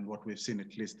representation. And what we've seen,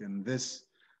 at least in this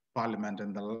parliament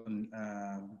and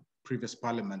the previous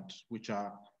parliament, which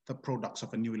are the products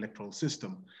of a new electoral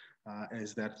system,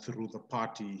 is that through the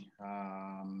party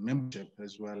membership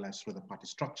as well as through the party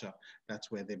structure,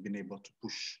 that's where they've been able to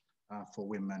push for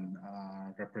women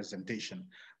representation.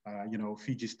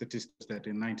 Fiji statistics that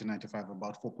in 1995,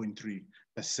 about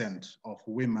 4.3% of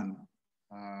women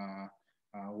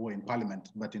were in parliament,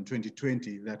 but in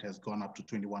 2020, that has gone up to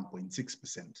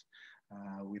 21.6%.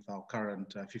 With our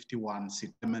current 51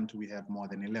 seat parliament, we have more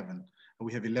than 11.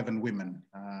 We have 11 women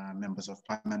members of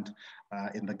parliament.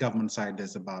 In the government side,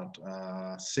 there's about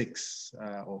 6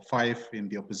 or 5. In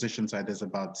the opposition side, there's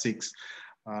about 6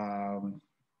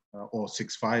 or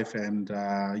 6-5. And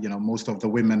most of the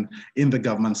women in the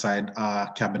government side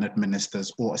are cabinet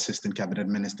ministers or assistant cabinet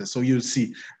ministers. So you'll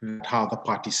see how the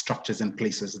party structures and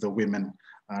places the women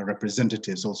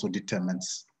representatives also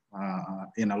determines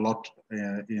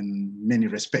in many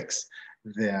respects,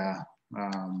 their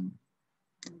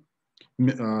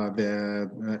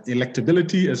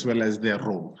electability as well as their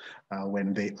role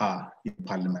when they are in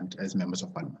parliament as members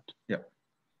of parliament. Yeah.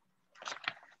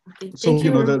 Okay, so thank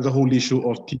you. The whole issue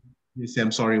of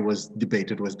TCM, was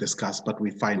debated, was discussed, but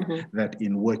we find that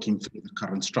in working through the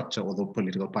current structure or the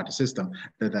political party system,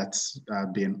 that's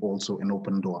been also an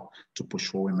open door to push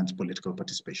for women's political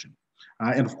participation.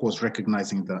 And of course,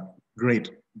 recognizing the great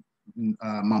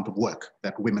amount of work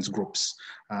that women's groups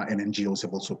and NGOs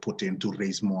have also put in to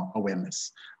raise more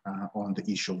awareness on the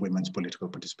issue of women's political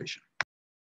participation.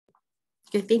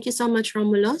 Okay, thank you so much,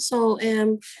 Romulo. So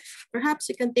perhaps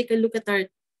you can take a look at our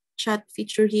chat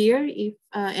feature here. If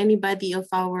anybody of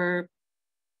our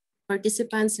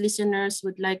participants, listeners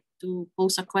would like to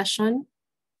pose a question,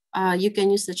 you can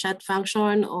use the chat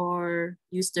function or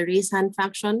use the raise hand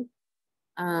function.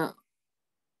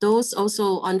 Those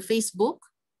also on Facebook,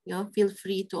 feel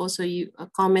free to also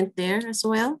comment there as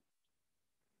well.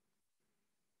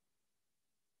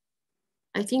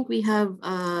 I think we have,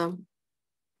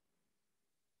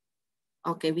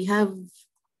 we have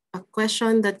a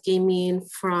question that came in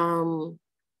from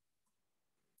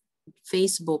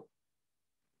Facebook.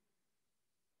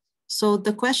 So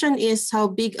the question is, how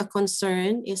big a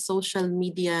concern is social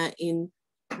media in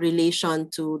relation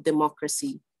to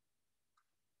democracy?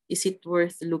 Is it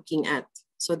worth looking at?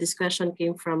 So this question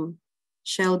came from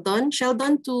Sheldon.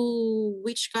 Sheldon, to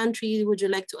which country would you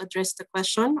like to address the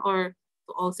question, or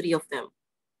to all three of them?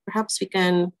 Perhaps we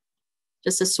can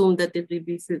just assume that it will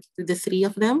be to the three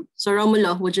of them. So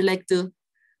Romulo, would you like to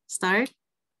start?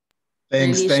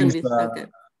 Thanks. Thanks,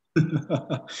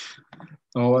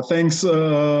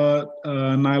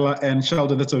 Nyla and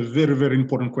Sheldon. That's a very, very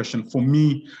important question. For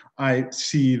me, I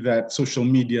see that social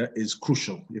media is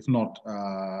crucial, if not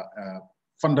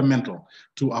fundamental,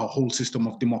 to our whole system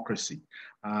of democracy,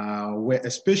 where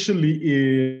especially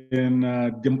in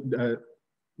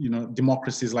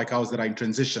democracies like ours that are in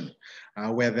transition,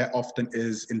 where there often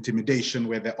is intimidation,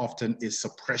 where there often is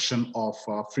suppression of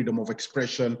freedom of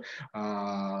expression,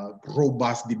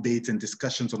 robust debates and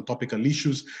discussions on topical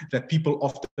issues, that people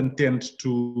often tend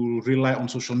to rely on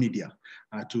social media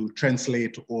to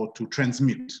translate or to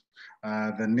transmit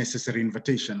the necessary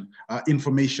information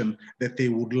that they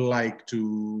would like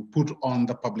to put on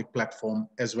the public platform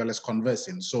as well as converse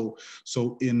in. So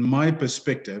in my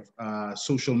perspective,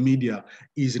 social media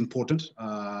is important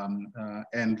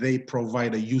and they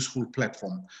provide a useful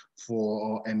platform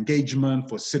for engagement,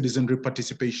 for citizenry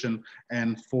participation,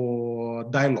 and for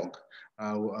dialogue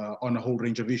on a whole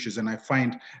range of issues. And I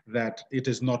find that it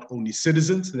is not only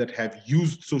citizens that have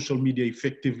used social media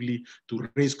effectively to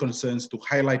raise concerns, to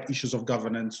highlight issues of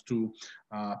governance, to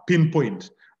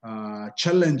pinpoint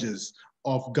challenges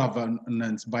of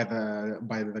governance by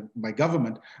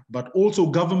government, but also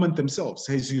government themselves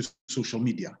has used social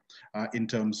media in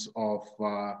terms of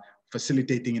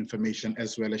facilitating information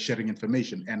as well as sharing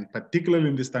information. And particularly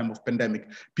in this time of pandemic,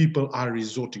 people are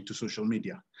resorting to social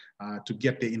media to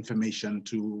get their information,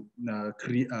 to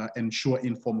ensure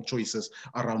informed choices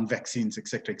around vaccines, et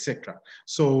cetera,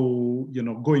 So,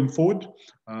 going forward,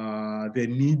 there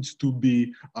needs to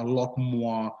be a lot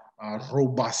more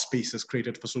robust spaces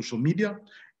created for social media,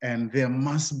 and there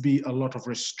must be a lot of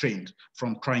restraint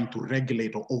from trying to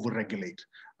regulate or over-regulate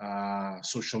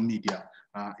social media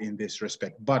in this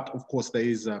respect. But of course, there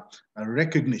is a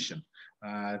recognition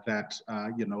that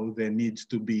there needs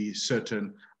to be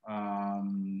certain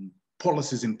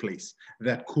policies in place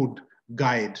that could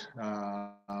guide,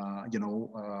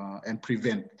 and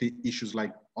prevent the issues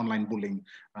like online bullying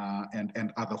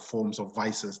and other forms of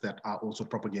vices that are also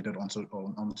propagated on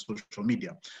social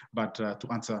media. But to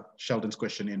answer Sheldon's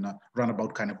question in a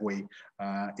roundabout kind of way,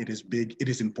 it is big, it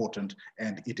is important,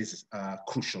 and it is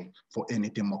crucial for any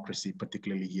democracy,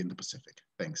 particularly here in the Pacific.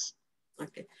 Thanks.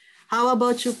 Okay. How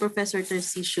about you, Professor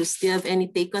Tercisius? Do you have any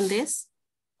take on this?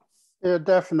 Yeah,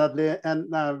 definitely.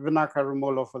 And Vinaka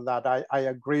Romulo for that. I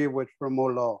agree with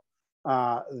Romulo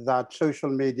that social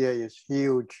media is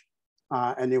huge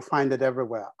and you find it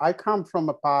everywhere. I come from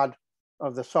a part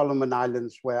of the Solomon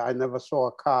Islands where I never saw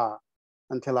a car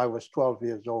until I was 12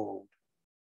 years old.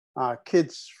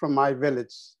 Kids from my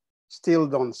village still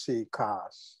don't see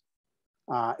cars.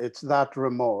 It's that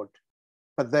remote,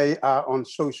 but they are on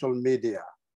social media.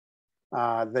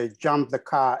 They jump the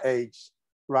car age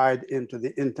right into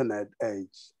the internet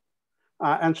age.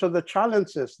 And so the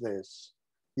challenge is this.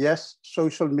 Yes,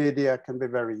 social media can be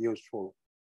very useful.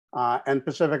 And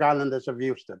Pacific Islanders have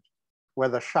used it,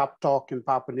 whether Sharp Talk in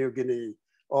Papua New Guinea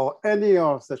or any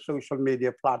of the social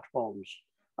media platforms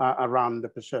around the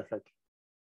Pacific.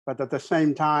 But at the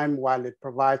same time, while it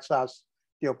provides us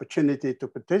the opportunity to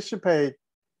participate,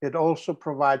 it also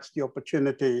provides the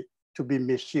opportunity to be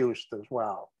misused as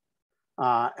well.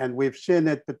 And we've seen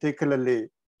it particularly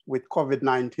with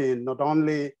COVID-19, not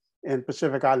only in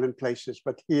Pacific Island places,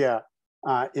 but here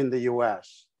in the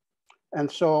US. And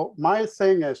so my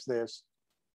thing is this,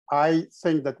 I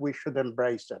think that we should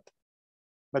embrace it,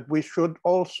 but we should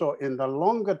also in the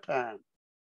longer term,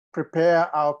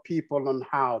 prepare our people on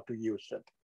how to use it.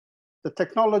 The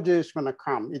technology is gonna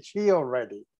come, it's here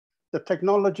already. The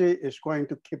technology is going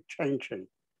to keep changing.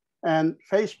 And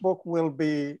Facebook will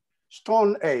be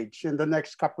Stone Age in the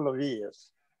next couple of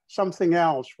years. Something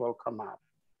else will come up.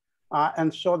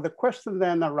 And so the question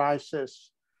then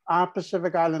arises, are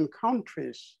Pacific Island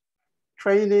countries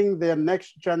training their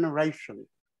next generation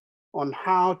on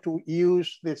how to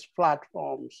use these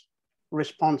platforms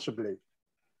responsibly?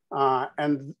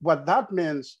 And what that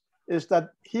means is that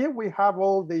here we have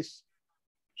all this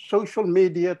social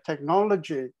media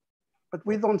technology, but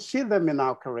we don't see them in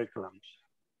our curriculums.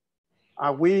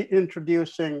 Are we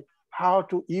introducing how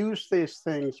to use these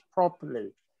things properly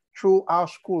through our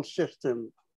school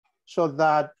system so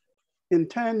that in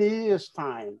 10 years'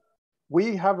 time,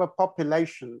 we have a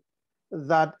population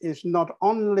that is not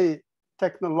only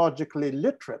technologically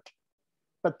literate,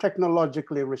 but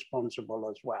technologically responsible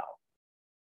as well.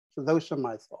 So those are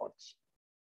my thoughts.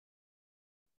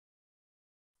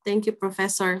 Thank you,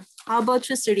 Professor. How about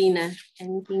you, Serena?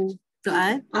 Anything to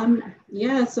add?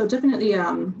 Yeah, so definitely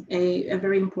a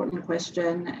very important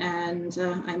question. And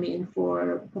I mean,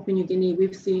 for Papua New Guinea,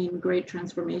 we've seen great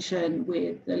transformation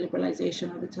with the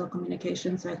liberalization of the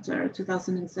telecommunications sector.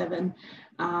 2007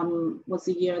 was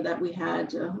the year that we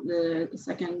had the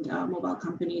second mobile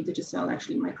company, Digicel,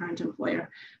 actually my current employer,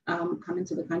 come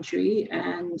into the country.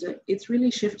 And it's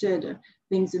really shifted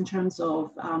things in terms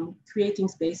of creating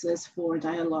spaces for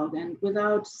dialogue. And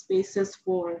without spaces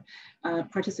for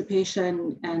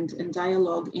participation and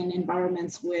dialogue in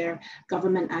environments where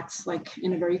government acts like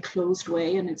in a very closed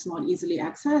way and it's not easily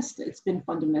accessed, it's been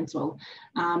fundamental.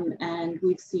 And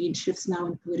we've seen shifts now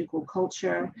in political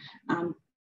culture,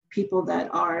 people that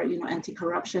are,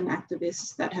 anti-corruption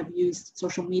activists that have used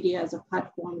social media as a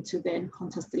platform to then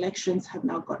contest elections have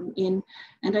now gotten in.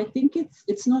 And I think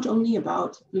it's not only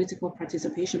about political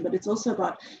participation, but it's also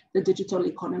about the digital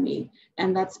economy.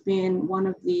 And that's been one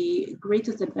of the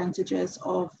greatest advantages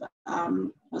of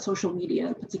social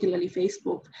media, particularly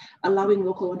Facebook, allowing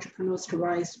local entrepreneurs to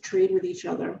rise, to trade with each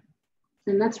other.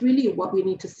 And that's really what we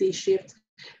need to see shift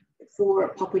for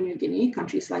Papua New Guinea,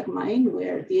 countries like mine,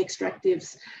 where the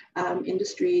extractives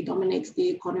industry dominates the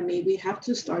economy. We have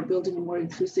to start building a more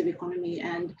inclusive economy,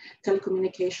 and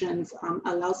telecommunications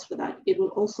allows for that. It will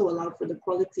also allow for the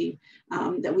quality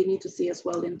that we need to see as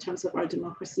well in terms of our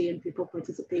democracy and people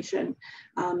participation.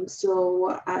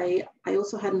 So I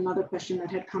also had another question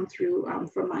that had come through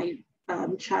from my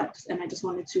chat, and I just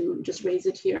wanted to raise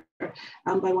it here.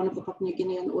 by one of the Papua New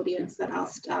Guinean audience that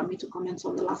asked me to comment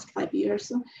on the last 5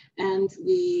 years and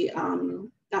the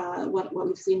what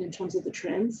we've seen in terms of the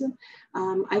trends.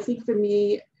 I think for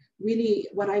me, really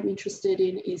what I'm interested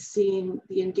in is seeing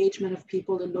the engagement of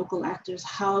people and local actors,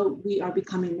 how we are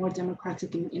becoming more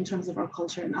democratic in terms of our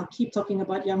culture. And I'll keep talking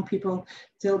about young people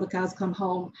till the cows come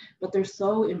home, but they're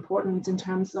so important in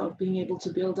terms of being able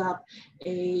to build up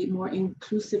a more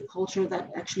inclusive culture that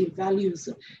actually values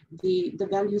the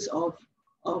values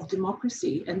of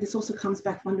democracy. And this also comes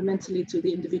back fundamentally to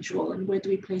the individual, and where do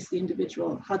we place the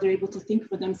individual, how they're able to think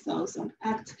for themselves and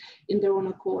act in their own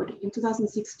accord. In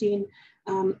 2016,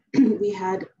 we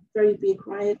had very big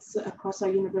riots across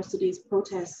our universities,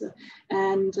 protests,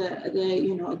 and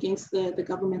against the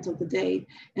government of the day.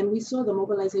 And we saw the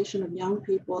mobilization of young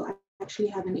people actually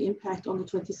have an impact on the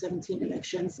 2017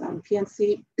 elections.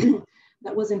 PNC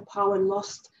that was in power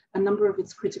lost a number of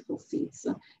its critical seats.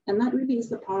 And that really is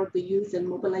the power of the youth and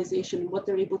mobilization, what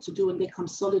they're able to do, and they come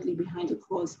solidly behind a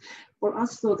cause. For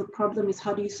us, though, the problem is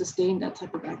how do you sustain that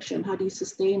type of action? How do you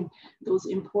sustain those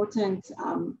important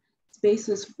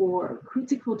spaces for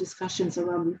critical discussions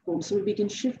around reform? So we begin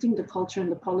shifting the culture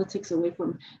and the politics away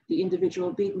from the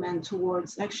individual big man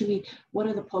towards actually what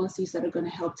are the policies that are going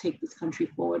to help take this country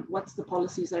forward? What's the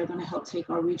policies that are going to help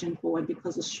take our region forward?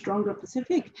 Because a stronger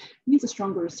Pacific means a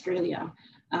stronger Australia.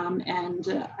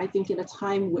 I think in a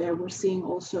time where we're seeing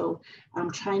also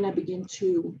China begin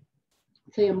to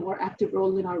play a more active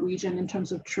role in our region in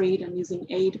terms of trade and using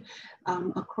aid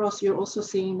across, you're also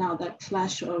seeing now that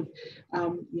clash of,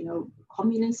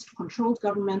 communist controlled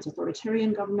government,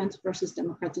 authoritarian government versus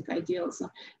democratic ideals.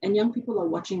 And young people are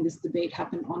watching this debate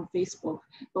happen on Facebook.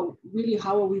 But really,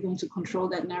 how are we going to control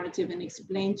that narrative and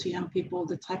explain to young people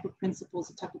the type of principles,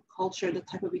 the type of culture, the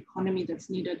type of economy that's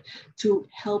needed to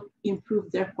help improve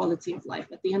their quality of life?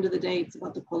 At the end of the day, it's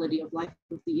about the quality of life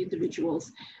of the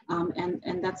individuals.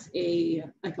 And that's a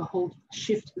whole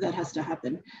shift that has to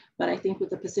happen. But I think with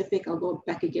the Pacific, I'll go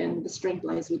back again, the strength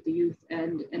lies with the youth,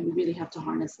 and we really have to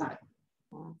harness that.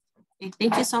 Okay,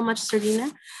 thank you so much,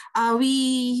 Serena.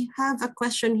 We have a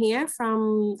question here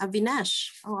from Avinash,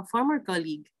 a former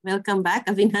colleague. Welcome back,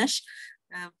 Avinash.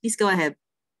 Please go ahead.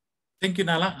 Thank you,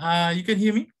 Nyla. You can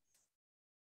hear me?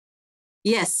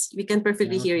 Yes, we can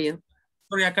perfectly hear you.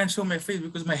 Sorry, I can't show my face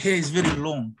because my hair is very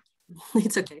long.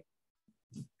 It's okay.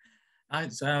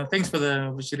 Thanks for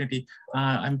the opportunity.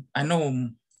 I know,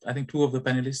 I think two of the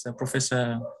panelists,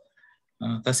 Professor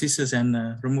Tarcisius and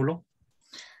Romulo.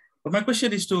 But my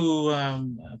question is to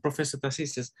Professor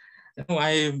Tarcisius.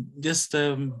 I just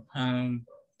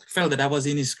felt that I was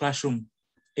in his classroom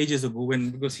ages ago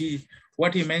because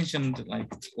what he mentioned,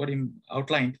 like what he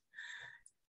outlined,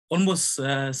 almost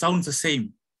sounds the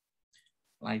same.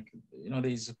 Like,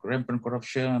 there's rampant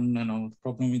corruption, the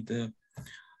problem with the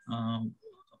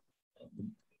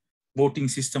voting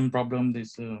system problem,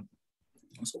 there's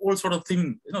all sort of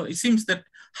thing. It seems that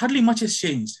hardly much has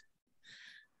changed.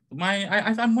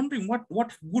 I'm wondering what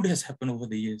good has happened over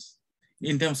the years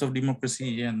in terms of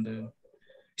democracy and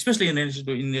especially in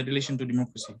relation to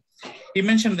democracy. He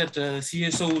mentioned that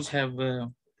CSOs have,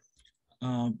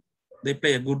 they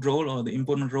play a good role or the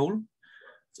important role.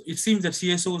 So it seems that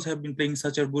CSOs have been playing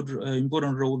such a good,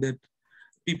 important role that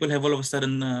people have all of a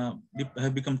sudden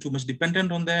have become too much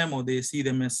dependent on them, or they see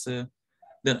them as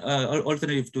the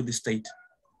alternative to the state.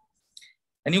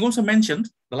 And he also mentioned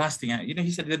the last thing,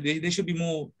 he said that there should be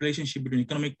more relationship between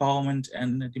economic empowerment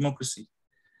and democracy.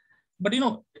 But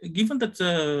given that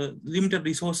limited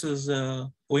resources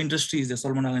or industries that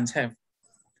Solomon Islands have,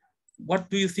 what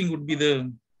do you think would be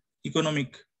the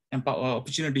economic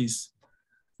opportunities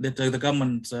that the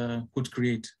government could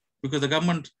create? Because the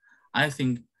government, I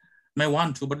think, may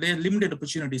want to, but there are limited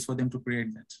opportunities for them to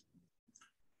create that.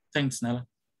 Thanks, Nyla.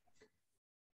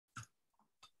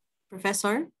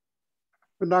 Professor?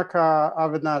 Punaka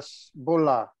Avinash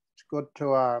Bula, it's good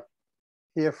to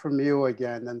hear from you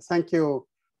again. And thank you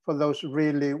for those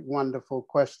really wonderful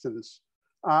questions.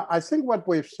 I think what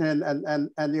we've seen,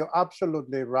 and you're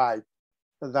absolutely right,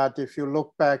 that if you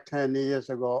look back 10 years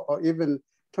ago, or even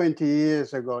 20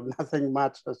 years ago, nothing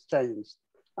much has changed.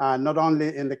 Not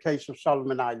only in the case of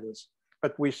Solomon Islands,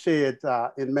 but we see it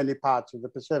in many parts of the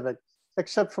Pacific,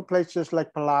 except for places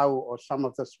like Palau or some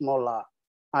of the smaller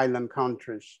island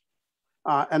countries.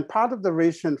 And part of the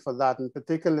reason for that, and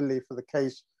particularly for the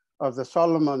case of the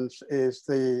Solomons, is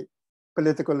the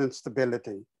political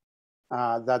instability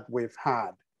that we've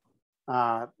had.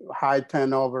 High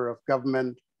turnover of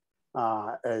government,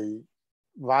 a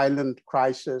violent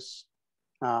crisis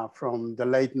from the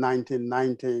late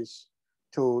 1990s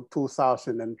to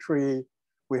 2003.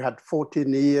 We had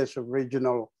 14 years of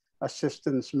regional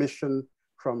assistance mission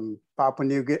from Papua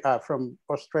New Guinea, from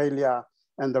Australia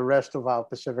and the rest of our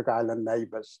Pacific Island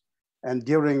neighbors. And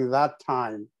during that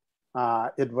time,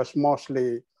 it was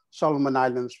mostly Solomon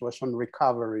Islands was on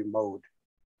recovery mode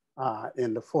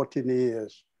in the 14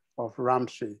 years of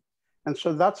Ramsey. And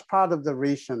so that's part of the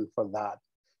reason for that.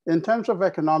 In terms of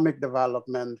economic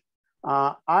development,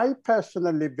 I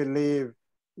personally believe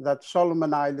that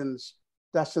Solomon Islands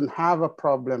doesn't have a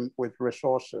problem with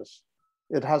resources.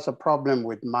 It has a problem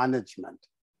with management.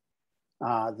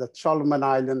 That Solomon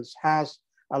Islands has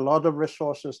a lot of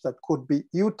resources that could be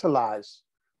utilized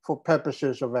for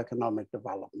purposes of economic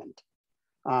development.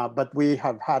 But we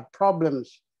have had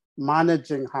problems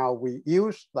managing how we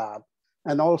use that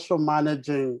and also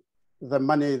managing the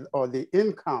money or the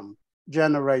income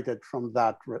generated from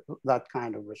that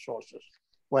kind of resources,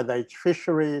 whether it's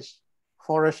fisheries,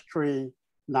 forestry,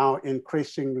 now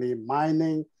increasingly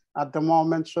mining at the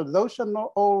moment. So those are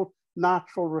not all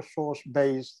natural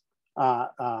resource-based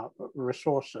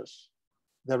resources.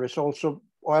 There is also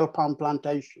oil palm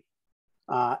plantation.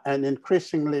 And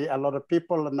increasingly, a lot of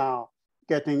people are now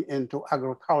getting into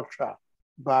agriculture,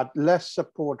 but less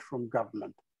support from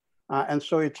government. And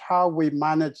so it's how we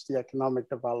manage the economic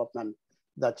development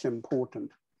that's important.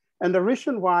 And the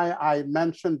reason why I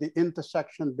mentioned the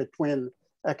intersection between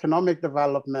economic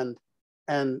development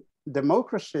and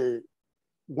democracy,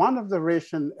 one of the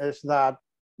reasons is that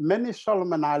many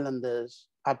Solomon Islanders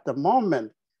at the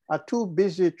moment are too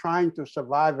busy trying to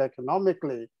survive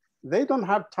economically. They don't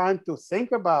have time to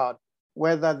think about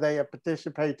whether they are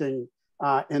participating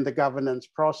in the governance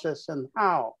process and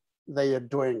how they are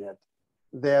doing it.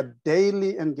 Their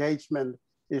daily engagement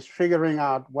is figuring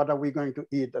out what are we going to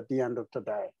eat at the end of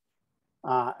today.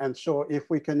 And so if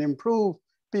we can improve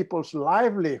people's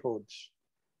livelihoods,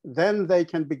 then they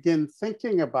can begin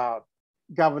thinking about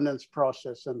governance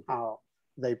process and how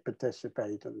they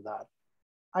participate in that.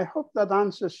 I hope that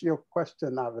answers your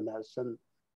question, Avinash, and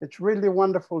it's really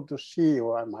wonderful to see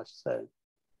you, I must say.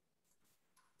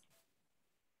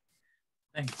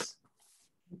 Thanks.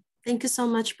 Thank you so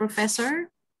much,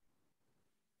 Professor.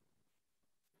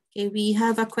 Okay, we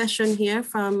have a question here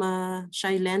from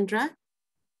Shailendra.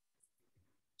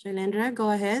 Shailendra,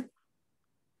 go ahead.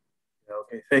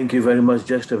 Okay, thank you very much.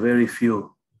 Just a very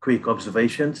few quick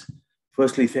observations.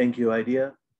 Firstly, thank you,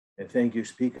 IDEA, and thank you,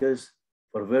 speakers,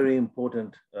 for a very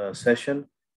important session.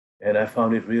 And I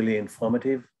found it really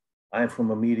informative. I'm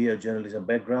from a media journalism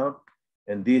background,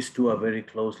 and these two are very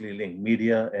closely linked,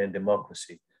 media and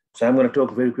democracy. So I'm going to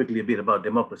talk very quickly a bit about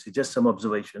democracy, just some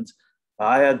observations.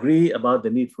 I agree about the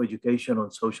need for education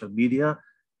on social media.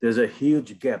 There's a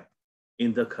huge gap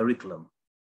in the curriculum,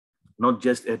 not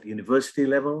just at university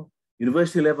level.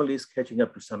 University level is catching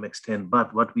up to some extent,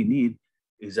 but what we need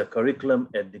is a curriculum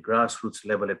at the grassroots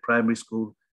level, at primary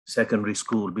school, secondary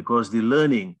school, because the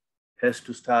learning has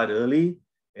to start early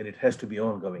and it has to be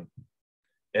ongoing.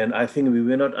 And I think we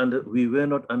were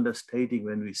not understating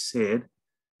when we said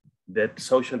that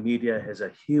social media has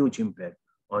a huge impact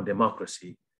on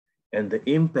democracy. And the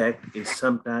impact is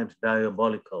sometimes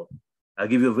diabolical. I'll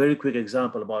give you a very quick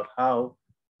example about how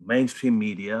mainstream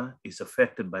media is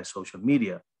affected by social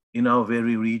media in our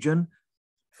very region.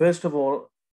 First of all,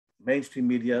 mainstream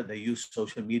media, they use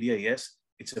social media, yes.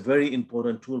 It's a very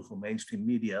important tool for mainstream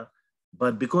media,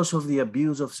 but because of the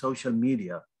abuse of social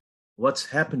media, what's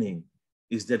happening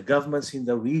is that governments in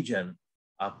the region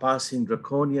are passing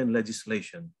draconian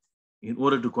legislation in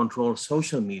order to control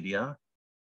social media.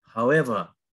 However,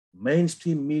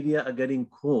 mainstream media are getting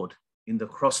caught in the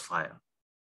crossfire.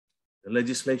 The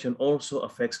legislation also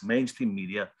affects mainstream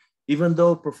media, even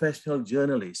though professional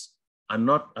journalists are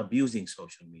not abusing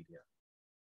social media.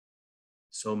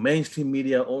 So mainstream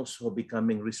media also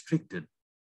becoming restricted,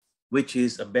 which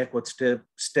is a backward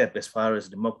step as far as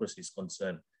democracy is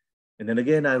concerned. And then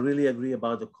again, I really agree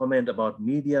about the comment about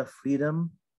media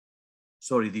freedom.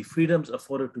 Sorry, the freedoms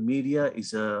afforded to media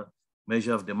is a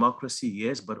measure of democracy,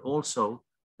 yes, but also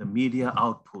the media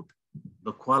output,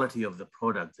 the quality of the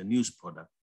product, the news product.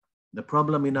 The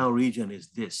problem in our region is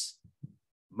this.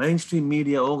 Mainstream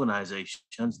media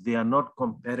organizations, they are not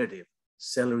competitive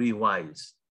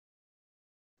salary-wise.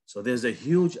 So there's a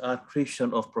huge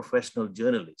attrition of professional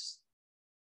journalists.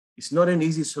 It's not an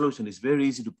easy solution. It's very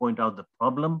easy to point out the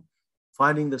problem.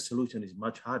 Finding the solution is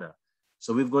much harder.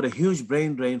 So we've got a huge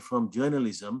brain drain from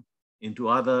journalism into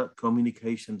other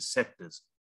communication sectors.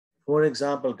 For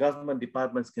example, government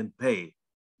departments can pay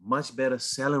much better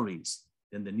salaries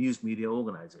than the news media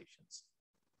organizations.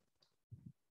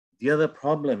 The other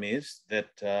problem is that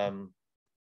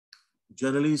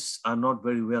journalists are not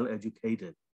very well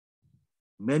educated.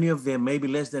 Many of them, maybe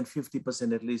less than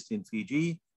 50% at least in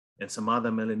Fiji, and some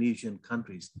other Melanesian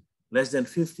countries, less than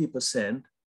 50%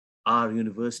 are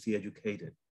university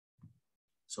educated.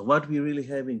 So what we really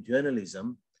have in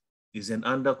journalism is an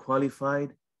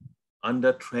underqualified,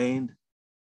 undertrained,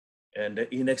 and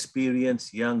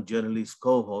inexperienced young journalist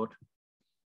cohort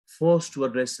forced to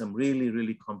address some really,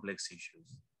 really complex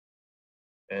issues.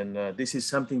 And this is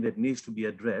something that needs to be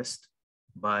addressed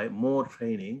by more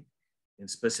training in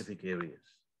specific areas.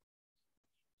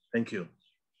 Thank you.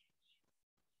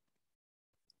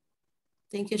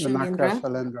 Thank you,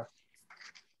 Shailendra.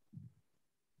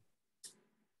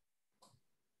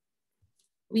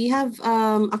 We have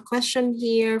a question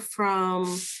here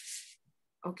from,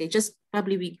 okay, just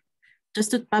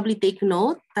to probably take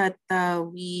note that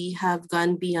we have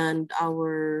gone beyond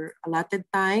our allotted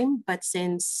time, but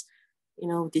since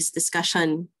this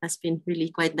discussion has been really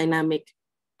quite dynamic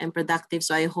and productive,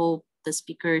 so I hope the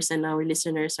speakers and our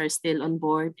listeners are still on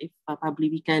board. If probably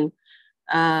we can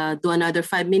do another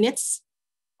 5 minutes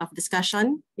of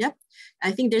discussion. Yep,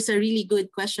 I think there's a really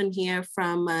good question here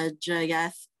from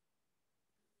Jayath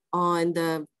on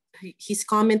his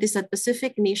comment is that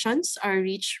Pacific nations are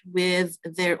rich with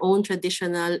their own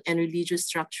traditional and religious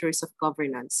structures of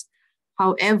governance.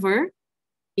 However,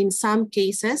 in some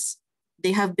cases,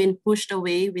 they have been pushed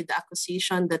away with the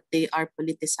accusation that they are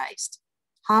politicized.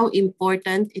 How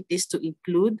important it is to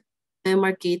include,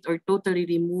 demarcate, or totally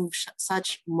remove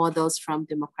such models from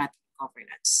democratic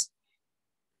governance.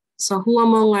 So who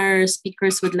among our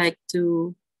speakers would like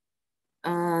to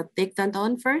take that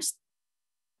on first?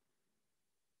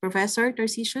 Professor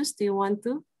Tarcisius, do you want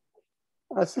to?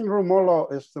 I think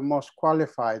Romulo is the most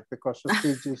qualified because of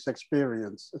Fiji's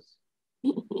experiences.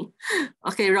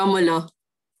 Okay, Romulo,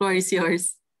 floor is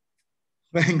yours.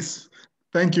 Thanks.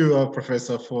 Thank you,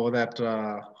 Professor, for that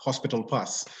hospital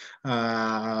pass.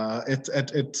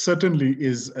 It certainly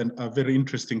is a very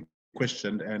interesting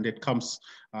question, and it comes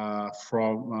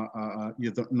from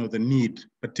the need,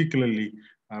 particularly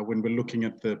when we're looking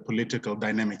at the political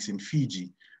dynamics in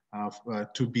Fiji,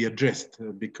 to be addressed,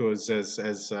 because as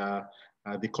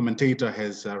the commentator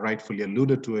has rightfully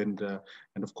alluded to, and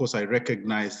of course I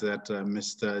recognize that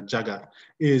Mr. Jaga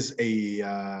is a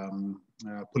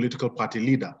political party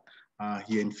leader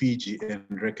here in Fiji, and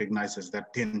recognizes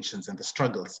that tensions and the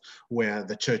struggles where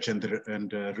the church and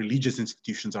religious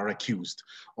institutions are accused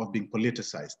of being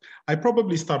politicized. I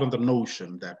probably start on the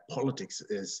notion that politics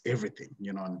is everything,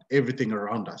 and everything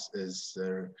around us is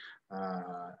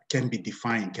can be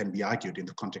defined, can be argued in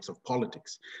the context of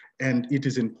politics. And it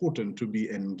is important to be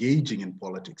engaging in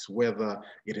politics, whether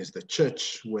it is the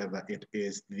church, whether it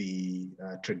is the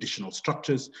traditional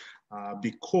structures,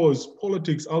 because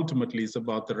politics ultimately is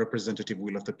about the representative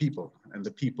will of the people. And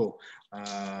the people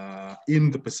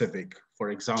in the Pacific,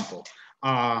 for example,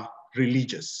 are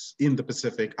religious, in the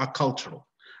Pacific are cultural.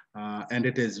 And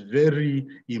it is very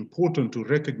important to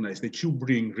recognize that you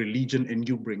bring religion and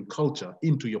you bring culture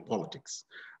into your politics.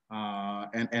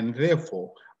 And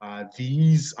therefore,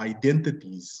 these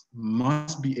identities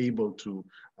must be able to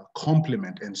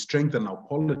complement and strengthen our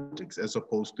politics, as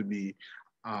opposed to be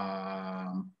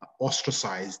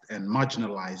ostracized and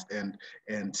marginalized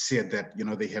and said that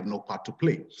they have no part to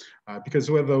play.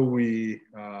 Because whether we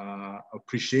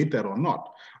appreciate that or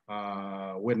not,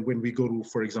 when we go to,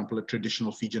 for example, a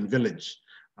traditional Fijian village,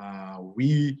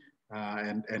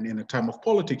 and in a time of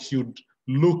politics, you'd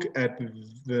look at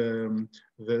the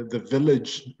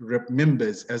village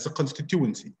members as a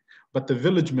constituency. But the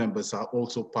village members are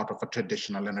also part of a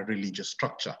traditional and a religious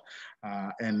structure,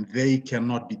 and they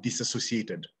cannot be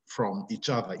disassociated from each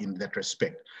other in that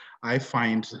respect. I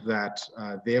find that,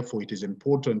 therefore, it is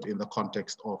important in the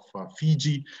context of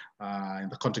Fiji, in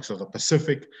the context of the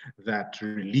Pacific, that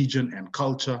religion and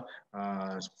culture,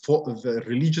 for the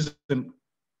religious and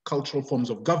cultural forms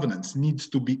of governance, needs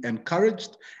to be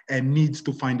encouraged and needs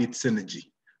to find its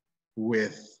synergy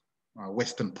with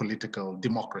Western political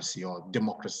democracy or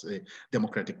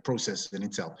democratic process in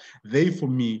itself. They, for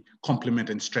me, complement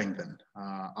and strengthen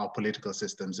our political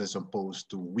systems, as opposed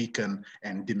to weaken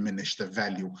and diminish the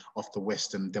value of the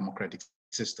Western democratic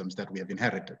systems that we have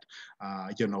inherited.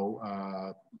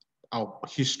 Our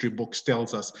history books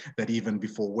tells us that even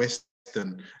before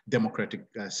Western democratic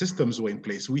systems were in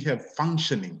place, we have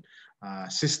functioning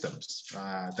systems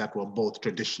that were both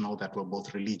traditional, that were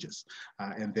both religious.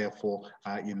 And therefore,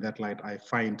 in that light, I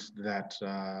find that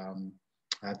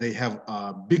they have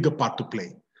a bigger part to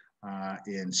play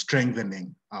in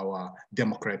strengthening our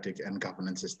democratic and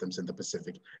governance systems in the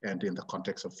Pacific and in the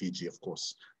context of Fiji, of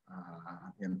course,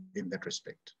 in that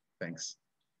respect. Thanks.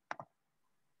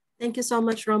 Thank you so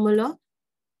much, Romulo.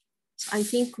 I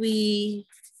think we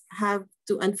have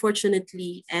to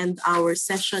unfortunately end our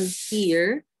session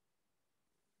here.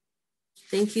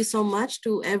 Thank you so much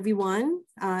to everyone.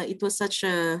 It was such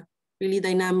a really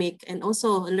dynamic and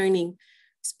also a learning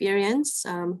experience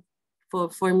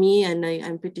for me, and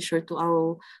I'm pretty sure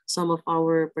to some of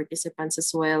our participants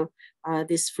as well,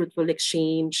 this fruitful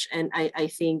exchange. And I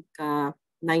think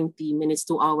 90 minutes,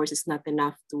 2 hours is not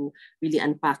enough to really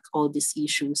unpack all these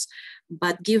issues.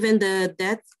 But given the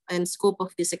depth and scope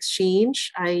of this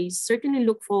exchange, I certainly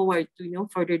look forward to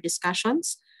further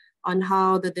discussions on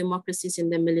how the democracies in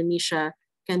the Melanesia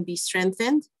can be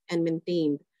strengthened and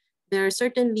maintained. There are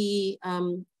certainly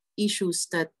issues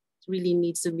that really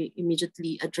needs to be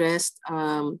immediately addressed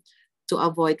to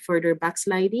avoid further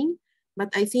backsliding.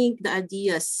 But I think the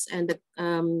ideas and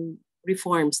the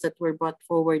reforms that were brought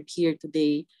forward here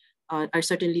today are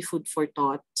certainly food for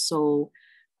thought. So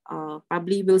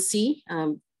probably we'll see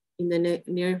in the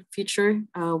near future,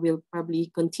 we'll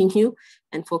probably continue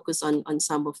and focus on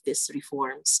some of these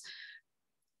reforms.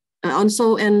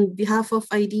 Also, on behalf of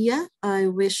IDEA, I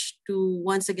wish to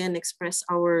once again express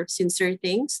our sincere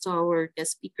thanks to our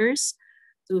guest speakers,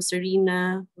 to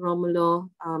Serena,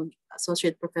 Romulo,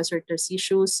 Associate Professor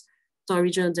Tarcisius, to our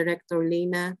Regional Director,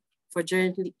 Leena, for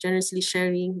generously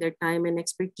sharing their time and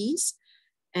expertise.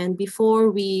 And before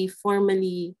we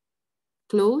formally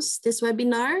close this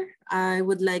webinar, I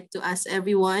would like to ask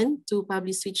everyone to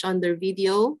probably switch on their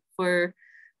video for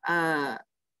a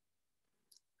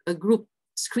group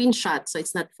screenshot. So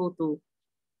it's not photo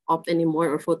op anymore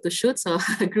or photo shoot. So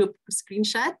a group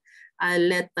screenshot. I'll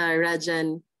let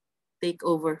Rajan take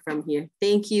over from here.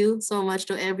 Thank you so much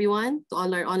to everyone, to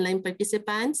all our online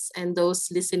participants and those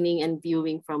listening and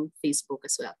viewing from Facebook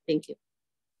as well. Thank you.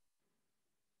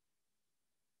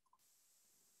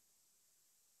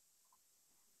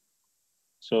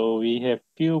 So we have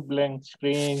few blank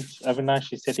screens.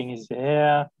 Avinash is setting his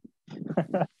hair.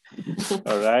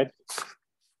 All right.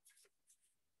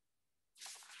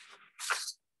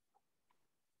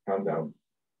 Countdown.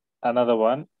 Another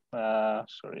one.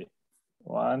 Sorry.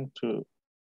 1, 2.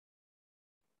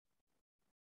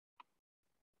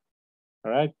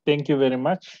 All right. Thank you very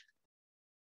much.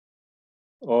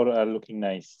 All are looking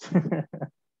nice.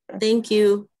 Thank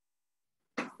you.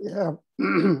 Yeah.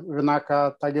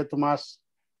 Vinaka, thank you, Tomas.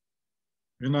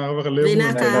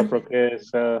 Vinaka.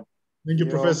 Professor. Thank you,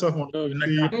 Professor.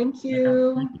 Thank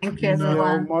you. Thank you,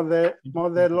 everyone. Mode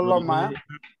Loloma.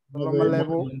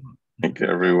 Thank you,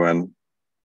 everyone.